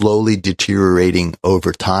it slowly deteriorating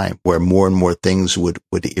over time, where more and more things would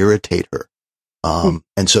irritate her.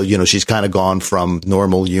 And so, she's kind of gone from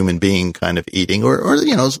normal human being kind of eating or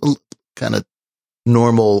kind of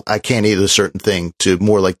normal, I can't eat a certain thing, to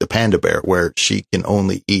more like the panda bear, where she can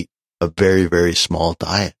only eat a very, very small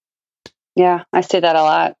diet. Yeah, I say that a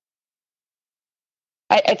lot.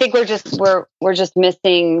 I think we're just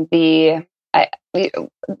missing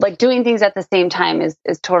like doing things at the same time is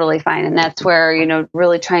totally fine. And that's where,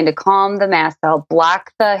 really trying to calm the mast cell,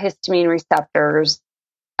 block the histamine receptors,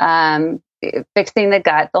 fixing the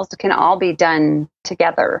gut, those can all be done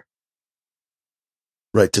together.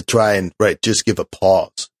 Right. To try and, just give a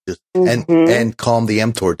pause and calm the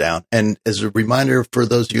mTOR down. And as a reminder for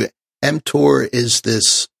those of you, mTOR is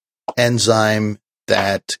this enzyme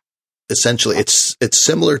that essentially it's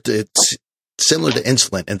similar to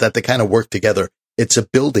insulin in that they kind of work together. It's a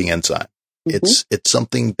building enzyme. It's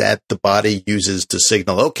something that the body uses to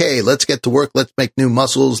signal, okay, let's get to work. Let's make new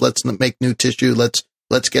muscles. Let's make new tissue.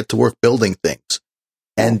 Let's get to work building things.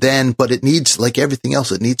 And then, but it needs, like everything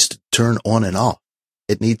else, it needs to turn on and off.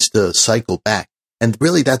 It needs to cycle back. And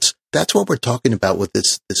really that's what we're talking about with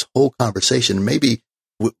this whole conversation. Maybe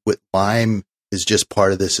with Lyme is just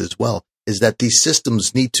part of this as well, is that these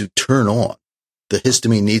systems need to turn on. The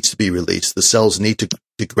histamine needs to be released. The cells need to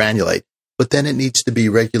degranulate, but then it needs to be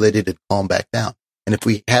regulated and calm back down. And if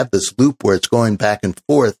we have this loop where it's going back and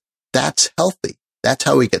forth, that's healthy. That's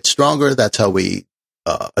how we get stronger. That's how we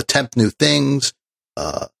attempt new things.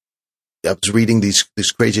 I was reading these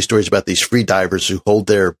crazy stories about these free divers who hold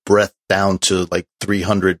their breath down to like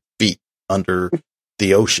 300 feet under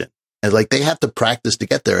the ocean. And like they have to practice to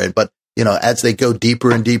get there. But as they go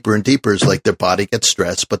deeper and deeper and deeper, it's like their body gets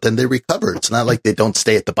stressed, but then they recover. It's not like they don't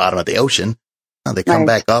stay at the bottom of the ocean. No, they come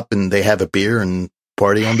back up and they have a beer and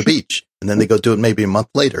party on the beach. And then they go do it maybe a month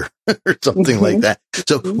later or something like that.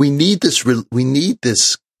 So we need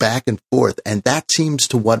this back and forth. And that seems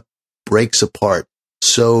to what breaks apart.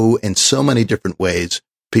 So in so many different ways,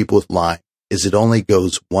 people with Lyme is it only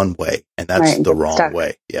goes one way, and that's the wrong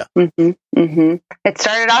way. Yeah. It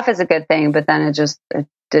started off as a good thing, but then it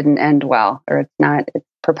didn't end well, or it's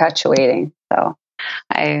perpetuating. So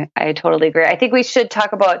I totally agree. I think we should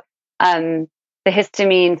talk about the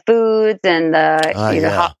histamine foods and the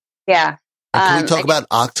And can we talk about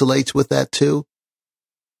oxalates with that too?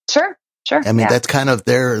 Sure. I mean, that's kind of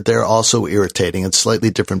they're also irritating. It's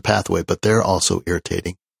slightly different pathway, but they're also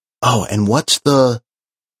irritating. Oh, and what's the?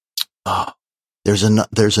 There's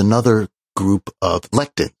another group of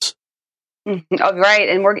lectins. Oh, right.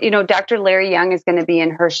 And Dr. Larry Young is going to be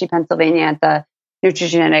in Hershey, Pennsylvania at the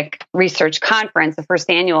Nutrigenetic Research Conference, the first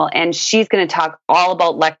annual, and she's going to talk all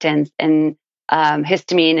about lectins and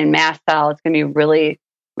histamine and mast cell. It's going to be really,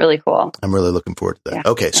 really cool. I'm really looking forward to that.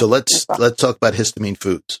 Yeah. Okay, so let's talk about histamine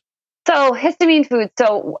foods. So histamine foods.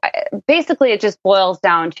 So basically, it just boils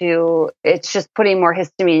down to it's just putting more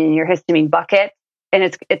histamine in your histamine bucket, and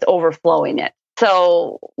it's overflowing it.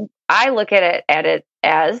 So I look at it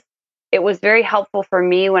as it was very helpful for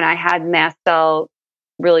me when I had mast cell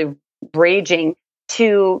really raging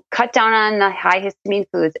to cut down on the high histamine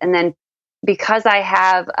foods, and then because I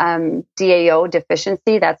have DAO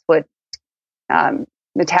deficiency, that's what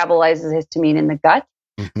metabolizes histamine in the gut.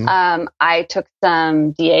 Mm-hmm. I took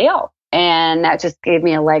some DAO, and that just gave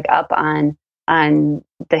me a leg up on the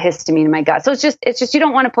histamine in my gut. So it's just you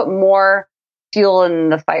don't want to put more fuel in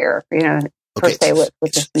the fire, per se. With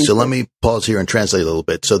histamine. So let me pause here and translate a little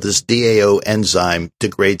bit. So this DAO enzyme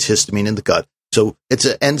degrades histamine in the gut. So it's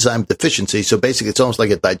an enzyme deficiency. So basically, it's almost like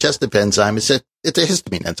a digestive enzyme. It's a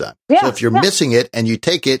histamine enzyme. Yeah, so if you're missing it and you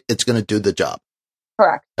take it, it's going to do the job.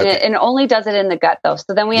 Correct. Okay. And it only does it in the gut, though.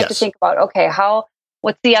 So then we have to think about, okay,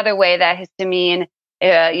 what's the other way that histamine,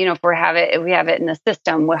 if we have it in the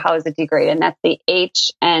system, how is it degraded? And that's the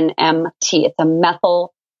HNMT. It's a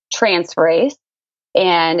methyl transferase,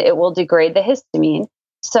 and it will degrade the histamine.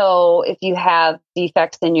 So if you have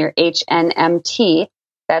defects in your HNMT,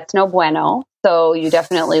 that's no bueno. So you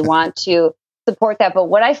definitely want to support that. But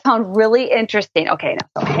what I found really interesting, okay, now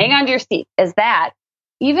so hang on to your seat, is that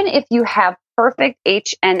even if you have perfect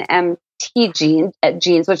HNMT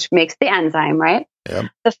genes, which makes the enzyme, right? Yeah.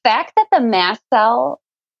 The fact that the mast cell,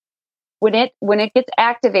 when it gets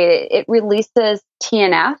activated, it releases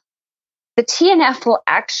TNF. The TNF will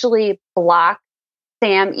actually block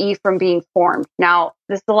SAMe from being formed. Now,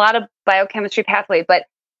 this is a lot of biochemistry pathway, but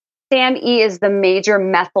SAMe is the major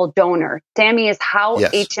methyl donor. SAMe is how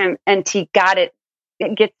HMNT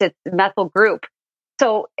gets its methyl group.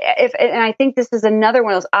 So and I think this is another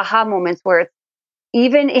one of those aha moments where it's,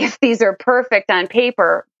 even if these are perfect on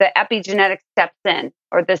paper, the epigenetic steps in,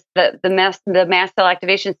 or the mast cell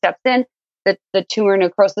activation steps in, the tumor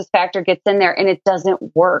necrosis factor gets in there and it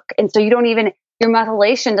doesn't work. And so your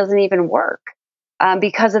methylation doesn't even work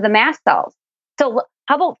because of the mast cells. So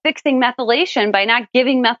how about fixing methylation by not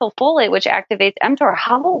giving methylfolate, which activates mTOR?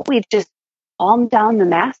 How about we just calm down the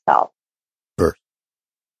mast cell? Sure.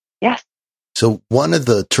 Yes. So one of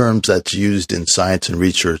the terms that's used in science and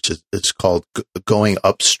research is called going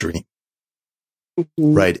upstream,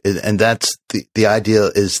 mm-hmm. right? And that's the idea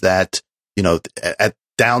is that, at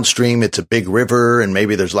downstream, it's a big river and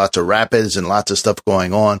maybe there's lots of rapids and lots of stuff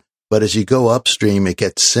going on. But as you go upstream, it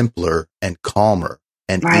gets simpler and calmer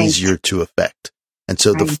and easier to affect. And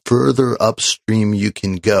so the further upstream you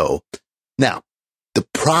can go. Now, the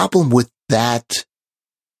problem with that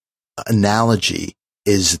analogy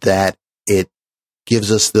is that it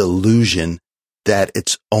gives us the illusion that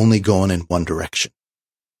it's only going in one direction.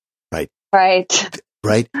 Right.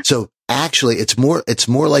 Right. So actually it's more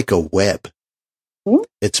like a web. Mm-hmm.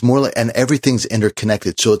 It's more like, and everything's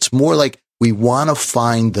interconnected. So it's more like we want to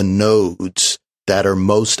find the nodes that are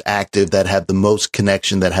most active, that have the most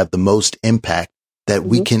connection, that have the most impact, that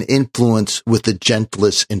we can influence with the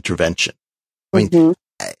gentlest intervention. I mean,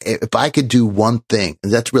 if I could do one thing,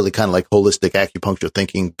 and that's really kind of like holistic acupuncture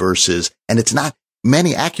thinking versus, and it's not,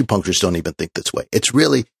 many acupuncturists don't even think this way. It's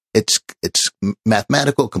really, it's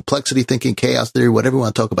mathematical complexity thinking, chaos theory, whatever you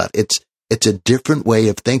want to talk about. It's a different way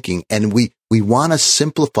of thinking. And we want to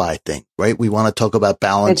simplify things, right? We want to talk about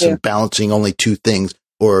balance and balancing only two things,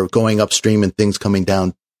 or going upstream and things coming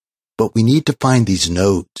down. But we need to find these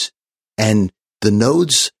nodes, and the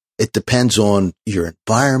nodes, it depends on your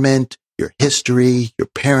environment, your history, your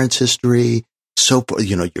parents' history, so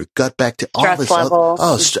your gut bacteria, all this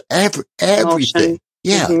level, everything.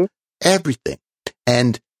 Yeah, everything.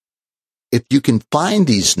 And if you can find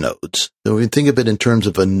these nodes, so we think of it in terms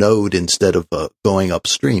of a node instead of going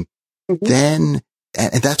upstream, then,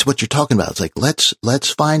 and that's what you're talking about. It's like, let's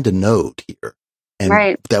find a node here,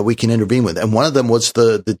 and that we can intervene with. And one of them was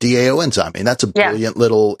the DAO enzyme. And that's a brilliant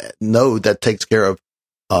little node that takes care of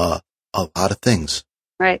a lot of things.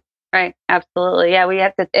 Right. Absolutely. Yeah. We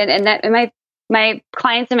have to, and my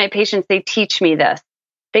clients and my patients, they teach me this.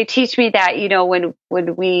 they teach me that,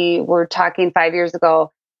 when we were talking 5 years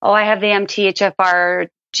ago, oh, I have the MTHFR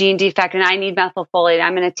gene defect and I need methylfolate.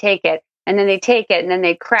 I'm going to take it. And then they take it and then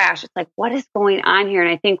they crash. It's like, what is going on here?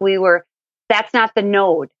 And I think that's not the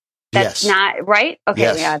node. That's not right. Okay.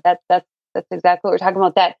 Yes. Yeah. That's exactly what we're talking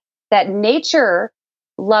about. That nature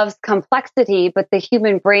loves complexity, but the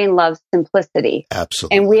human brain loves simplicity.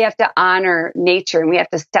 Absolutely. And we have to honor nature and we have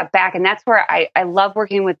to step back. And that's where I love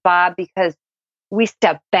working with Bob, because we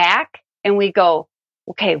step back and we go,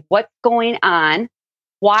 okay, what's going on?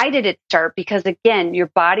 Why did it start? Because again,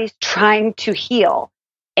 your body's trying to heal.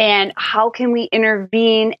 And how can we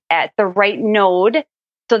intervene at the right node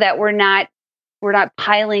so that we're not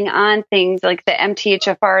piling on things like the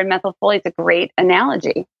MTHFR and methylfolate is a great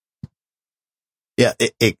analogy. Yeah,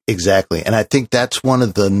 exactly. And I think that's one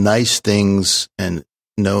of the nice things, and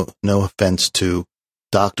no offense to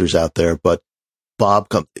doctors out there, but Bob,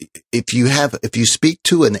 if you speak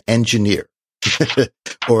to an engineer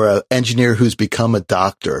or an engineer who's become a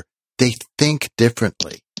doctor, they think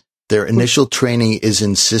differently. Their initial training is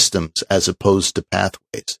in systems as opposed to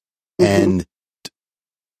pathways. And,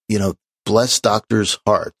 bless doctors'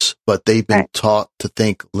 hearts, but they've been taught to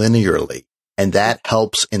think linearly, and that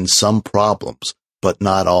helps in some problems, but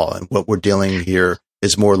not all. And what we're dealing here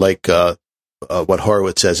is more like what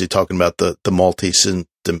Horowitz says. He's talking about the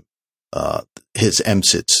multi-symptom, his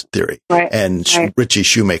MSIDS theory. And Richie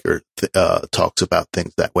Shoemaker talks about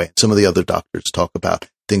things that way. Some of the other doctors talk about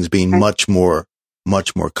things being much more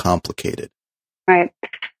complicated. Right.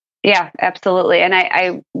 Yeah, absolutely. And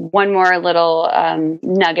I one more little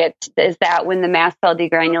nugget is that when the mast cell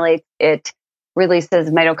degranulates, it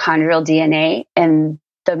releases mitochondrial DNA, and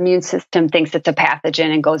the immune system thinks it's a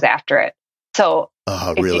pathogen and goes after it. So,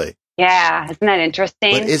 really? Yeah, isn't that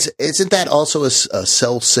interesting? But isn't that also a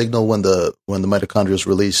cell signal when the mitochondria is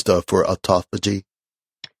released for autophagy?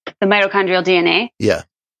 The mitochondrial DNA? Yeah.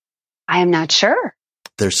 I am not sure.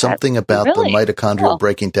 There's something about the mitochondria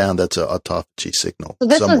breaking down that's an autophagy signal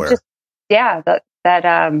somewhere. That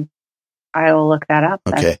I will look that up.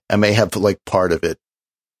 Okay. I may have part of it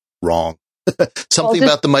wrong. Something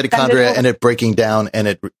about the mitochondria and it breaking down, and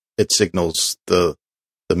it signals the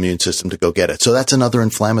immune system to go get it. So that's another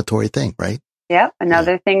inflammatory thing, right? Yep.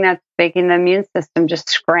 Another thing that's making the immune system just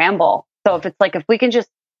scramble. So if we can just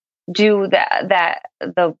do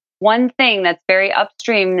the one thing that's very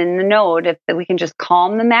upstream in the node, if we can just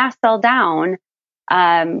calm the mast cell down,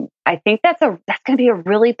 I think that's going to be a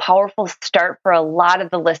really powerful start for a lot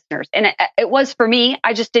of the listeners. And it was for me.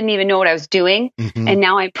 I just didn't even know what I was doing. Mm-hmm. And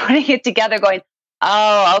now I'm putting it together going,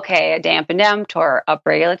 oh, okay, I dampened mTOR,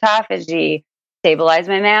 upregulate autophagy, stabilize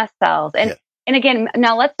my mast cells. And again,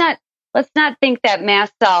 now let's not think that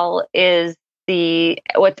mast cell is everyone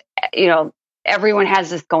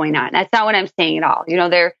has this going on. That's not what I'm saying at all.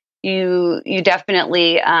 You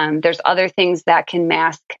definitely, there's other things that can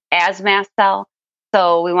mask as mast cell.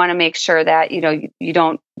 So we want to make sure that,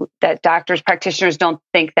 that doctors, practitioners don't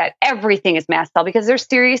think that everything is mast cell, because there's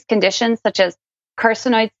serious conditions such as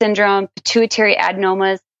carcinoid syndrome, pituitary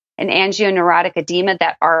adenomas, and angioneurotic edema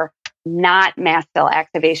that are not mast cell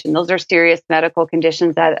activation. Those are serious medical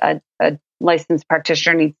conditions that a licensed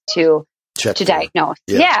practitioner needs to diagnose.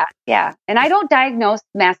 Yeah. And I don't diagnose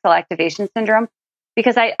mast cell activation syndrome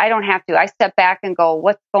because I don't have to. I step back and go,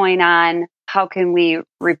 what's going on? How can we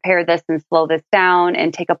repair this and slow this down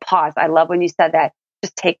and take a pause? I love when you said that.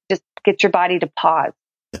 Just get your body to pause.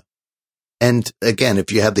 Yeah. And again,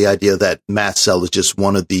 if you have the idea that mast cell is just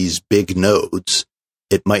one of these big nodes,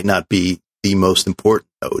 it might not be the most important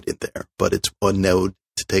node in there, but it's one node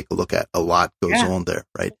to take a look at. A lot goes on there,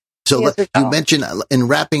 right? So you mentioned, in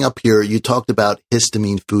wrapping up here, you talked about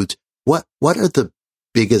histamine foods. What are the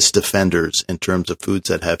biggest offenders in terms of foods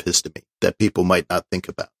that have histamine that people might not think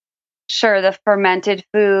about? Sure. The fermented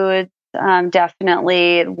foods,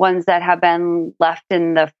 definitely ones that have been left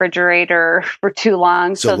in the refrigerator for too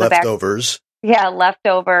long. So leftovers.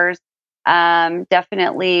 Leftovers.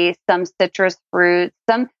 Definitely some citrus fruits.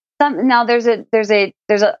 Some. Now there's a.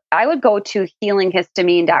 I would go to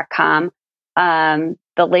healinghistamine.com.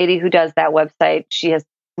 The lady who does that website, she has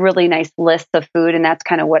really nice lists of food, and that's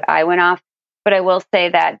kind of what I went off. But I will say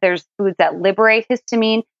that there's foods that liberate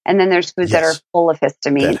histamine, and then there's foods that are full of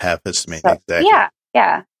histamine. That have histamine, so, exactly.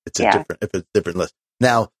 Yeah. It's a different list.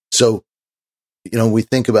 Now, so, we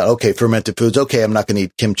think about, fermented foods. Okay, I'm not going to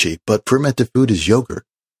eat kimchi, but fermented food is yogurt.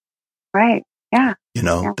 Right, yeah.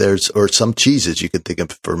 Or some cheeses you could think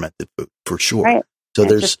of fermented food, for sure. Right. So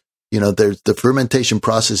there's the fermentation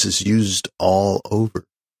process is used all over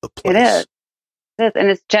the place. It And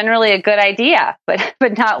it's generally a good idea,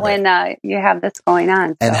 but not when you have this going on.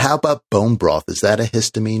 So. And how about bone broth? Is that a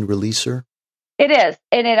histamine releaser? It is.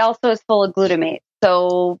 And it also is full of glutamate.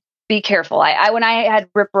 So be careful. When I had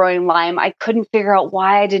rip-roaring Lyme, I couldn't figure out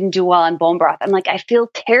why I didn't do well on bone broth. I'm like, I feel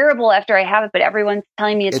terrible after I have it, but everyone's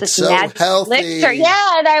telling me it's this so magic healthy. elixir.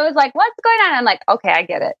 Yeah. And I was like, what's going on? I'm like, okay, I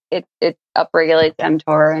get it. It upregulates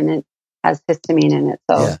mTOR and it has histamine in it.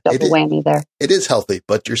 So double whammy there. It is healthy,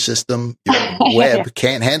 but your system, your web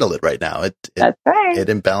can't handle it right now. That's right. It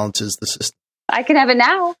imbalances the system. I can have it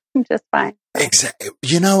now. I'm just fine. Exactly.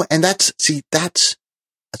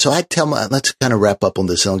 And so I tell let's kind of wrap up on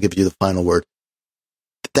this and I'll give you the final word.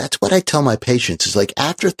 That's what I tell my patients is like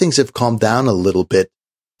after things have calmed down a little bit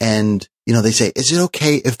and, they say, is it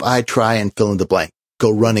okay if I try and fill in the blank,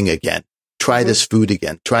 go running again, try this food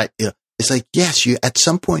again, it's like, yes, at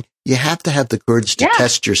some point you have to have the courage to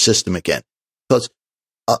test your system again because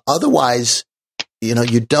otherwise,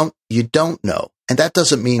 you don't know. And that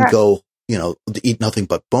doesn't mean go, eat nothing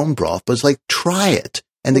but bone broth, but it's like, try it.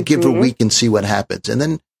 And to give a week and see what happens. And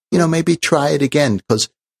then, maybe try it again because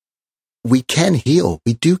we can heal.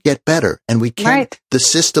 We do get better. And we can, the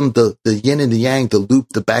system, the yin and the yang, the loop,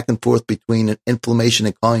 the back and forth between inflammation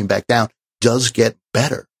and calming back down does get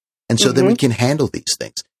better. And so then we can handle these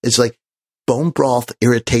things. It's like bone broth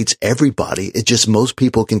irritates everybody. It's just most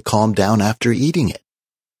people can calm down after eating it.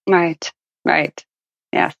 Right.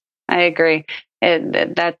 Yes, I agree.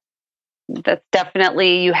 That's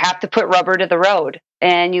definitely, you have to put rubber to the road.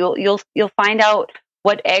 And you'll find out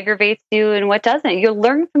what aggravates you and what doesn't. You'll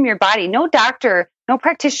learn from your body. No doctor, no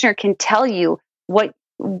practitioner can tell you what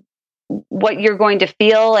you're going to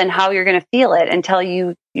feel and how you're going to feel it until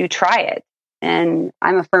you try it. And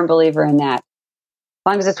I'm a firm believer in that, as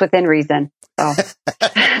long as it's within reason. So with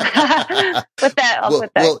that, I'll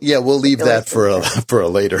put that. Well, we'll leave that for a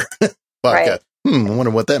later podcast. Right. I wonder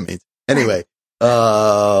what that means. Anyway.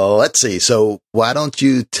 Let's see. So why don't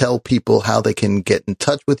you tell people how they can get in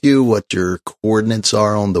touch with you, what your coordinates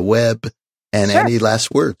are on the web, and any last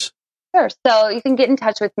words? Sure. So you can get in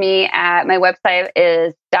touch with me at my website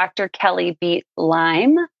is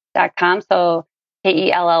drkellybeatlyme.com. So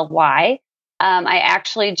Kelly. I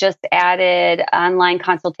actually just added online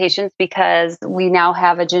consultations because we now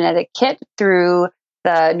have a genetic kit through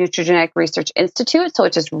the Nutrigenetic Research Institute. So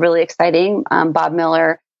it's just really exciting. Bob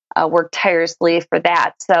Miller worked tirelessly for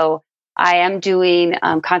that. So I am doing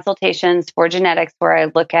consultations for genetics where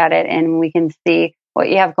I look at it and we can see what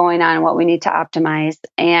you have going on and what we need to optimize.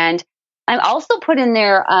 And I'm also put in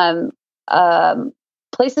there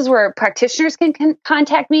places where practitioners can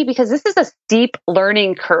contact me because this is a steep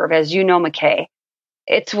learning curve, as you know, McKay.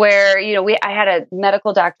 It's where, I had a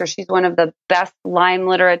medical doctor. She's one of the best Lyme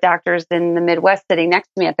literate doctors in the Midwest sitting next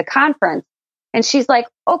to me at the conference. And she's like,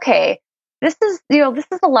 okay, this is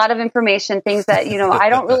a lot of information, things that, I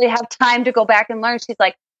don't really have time to go back and learn. She's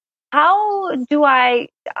like, how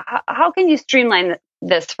can you streamline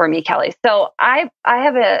this for me, Kelly? So I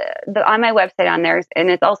have on my website on there, and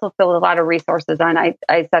it's also filled with a lot of resources on, I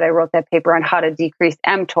said I wrote that paper on how to decrease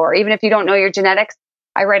mTOR. Even if you don't know your genetics,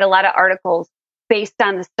 I write a lot of articles based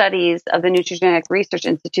on the studies of the Nutrigenetic Research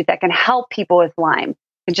Institute that can help people with Lyme.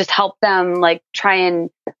 And just help them try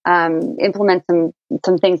and implement some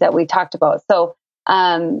things that we talked about. So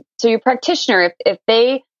your practitioner, if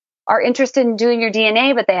they are interested in doing your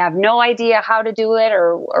DNA, but they have no idea how to do it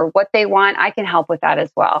or what they want, I can help with that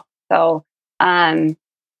as well. So I'm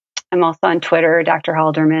also on Twitter, Dr.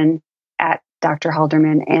 Halderman, at Dr.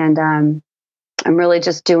 Halderman. And I'm really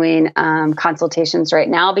just doing consultations right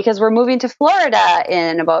now because we're moving to Florida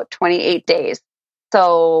in about 28 days.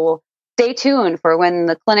 So stay tuned for when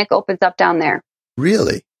the clinic opens up down there.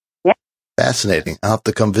 Really? Yeah. Fascinating. I'll have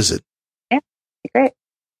to come visit. Yeah, great.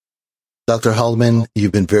 Dr. Halderman,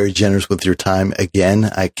 you've been very generous with your time again.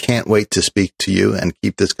 I can't wait to speak to you and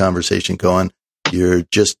keep this conversation going. You're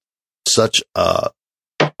just such a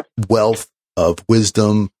wealth of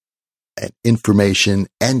wisdom and information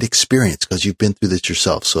and experience because you've been through this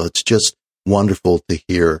yourself. So it's just wonderful to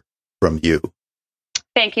hear from you.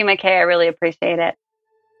 Thank you, McKay. I really appreciate it.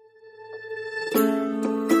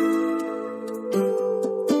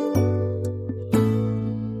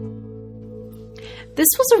 This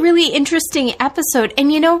was a really interesting episode.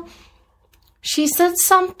 And, she said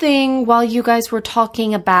something while you guys were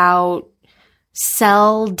talking about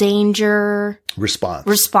cell danger.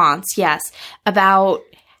 Response, yes. About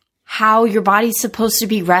how your body's supposed to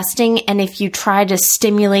be resting. And if you try to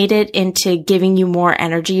stimulate it into giving you more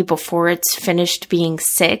energy before it's finished being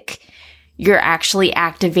sick, you're actually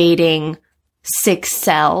activating sick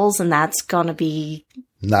cells. And that's going to be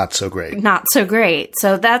not so great. Not so great.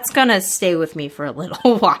 So that's going to stay with me for a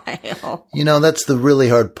little while. You know, that's the really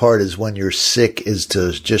hard part is when you're sick is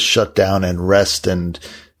to just shut down and rest. And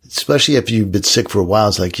especially if you've been sick for a while,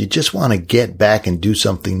 it's like you just want to get back and do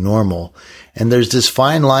something normal. And there's this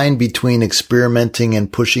fine line between experimenting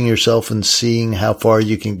and pushing yourself and seeing how far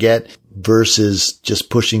you can get versus just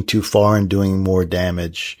pushing too far and doing more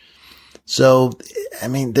damage. So, I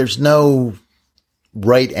mean, there's no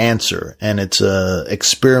right answer, and it's a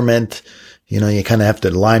experiment. You know, you kind of have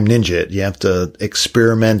to Lyme Ninja it. You have to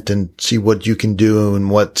experiment and see what you can do and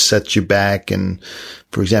what sets you back. And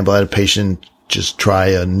for example, I had a patient just try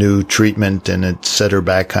a new treatment and it set her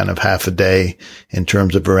back kind of half a day in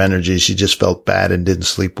terms of her energy. She just felt bad and didn't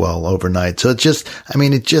sleep well overnight. So you just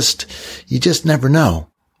never know.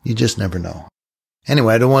 You just never know.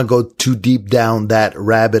 Anyway, I don't want to go too deep down that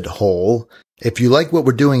rabbit hole. If you like what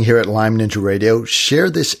we're doing here at Lyme Ninja Radio, share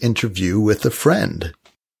this interview with a friend.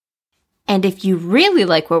 And if you really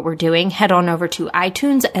like what we're doing, head on over to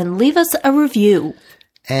iTunes and leave us a review.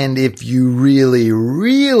 And if you really,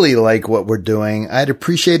 really like what we're doing, I'd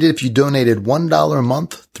appreciate it if you donated $1 a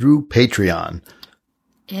month through Patreon.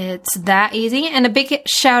 It's that easy. And a big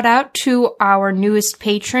shout out to our newest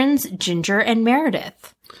patrons, Ginger and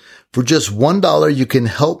Meredith. For just $1, you can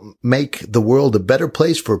help make the world a better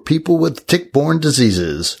place for people with tick-borne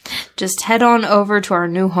diseases. Just head on over to our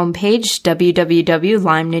new homepage,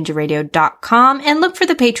 www.lymeninjaradio.com, and look for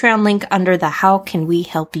the Patreon link under the How Can We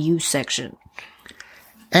Help You section.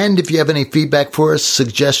 And if you have any feedback for us,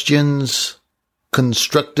 suggestions,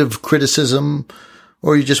 constructive criticism,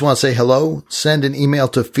 or you just want to say hello, send an email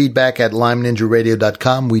to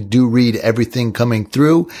feedback@lymeninjaradio.com. We do read everything coming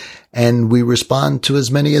through, and we respond to as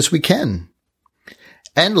many as we can.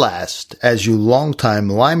 And last, as you longtime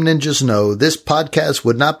Lyme Ninjas know, this podcast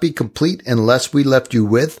would not be complete unless we left you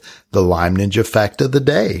with the Lyme Ninja Fact of the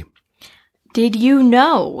Day. Did you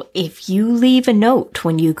know if you leave a note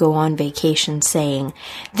when you go on vacation saying,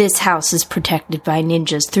 "This house is protected by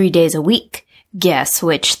ninjas 3 days a week," guess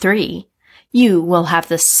which 3? You will have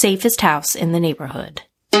the safest house in the neighborhood.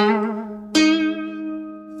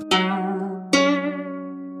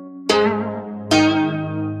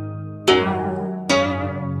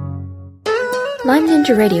 Lyme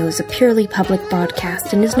Ninja Radio is a purely public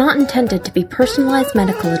broadcast and is not intended to be personalized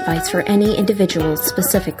medical advice for any individual's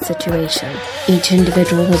specific situation. Each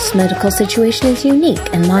individual's medical situation is unique,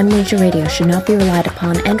 and Lyme Ninja Radio should not be relied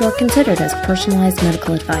upon and or considered as personalized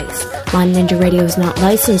medical advice. Lyme Ninja Radio is not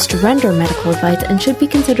licensed to render medical advice and should be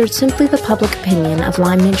considered simply the public opinion of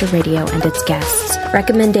Lyme Ninja Radio and its guests.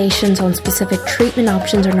 Recommendations on specific treatment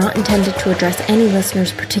options are not intended to address any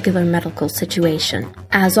listener's particular medical situation.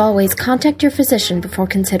 As always, contact your physician before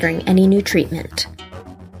considering any new treatment.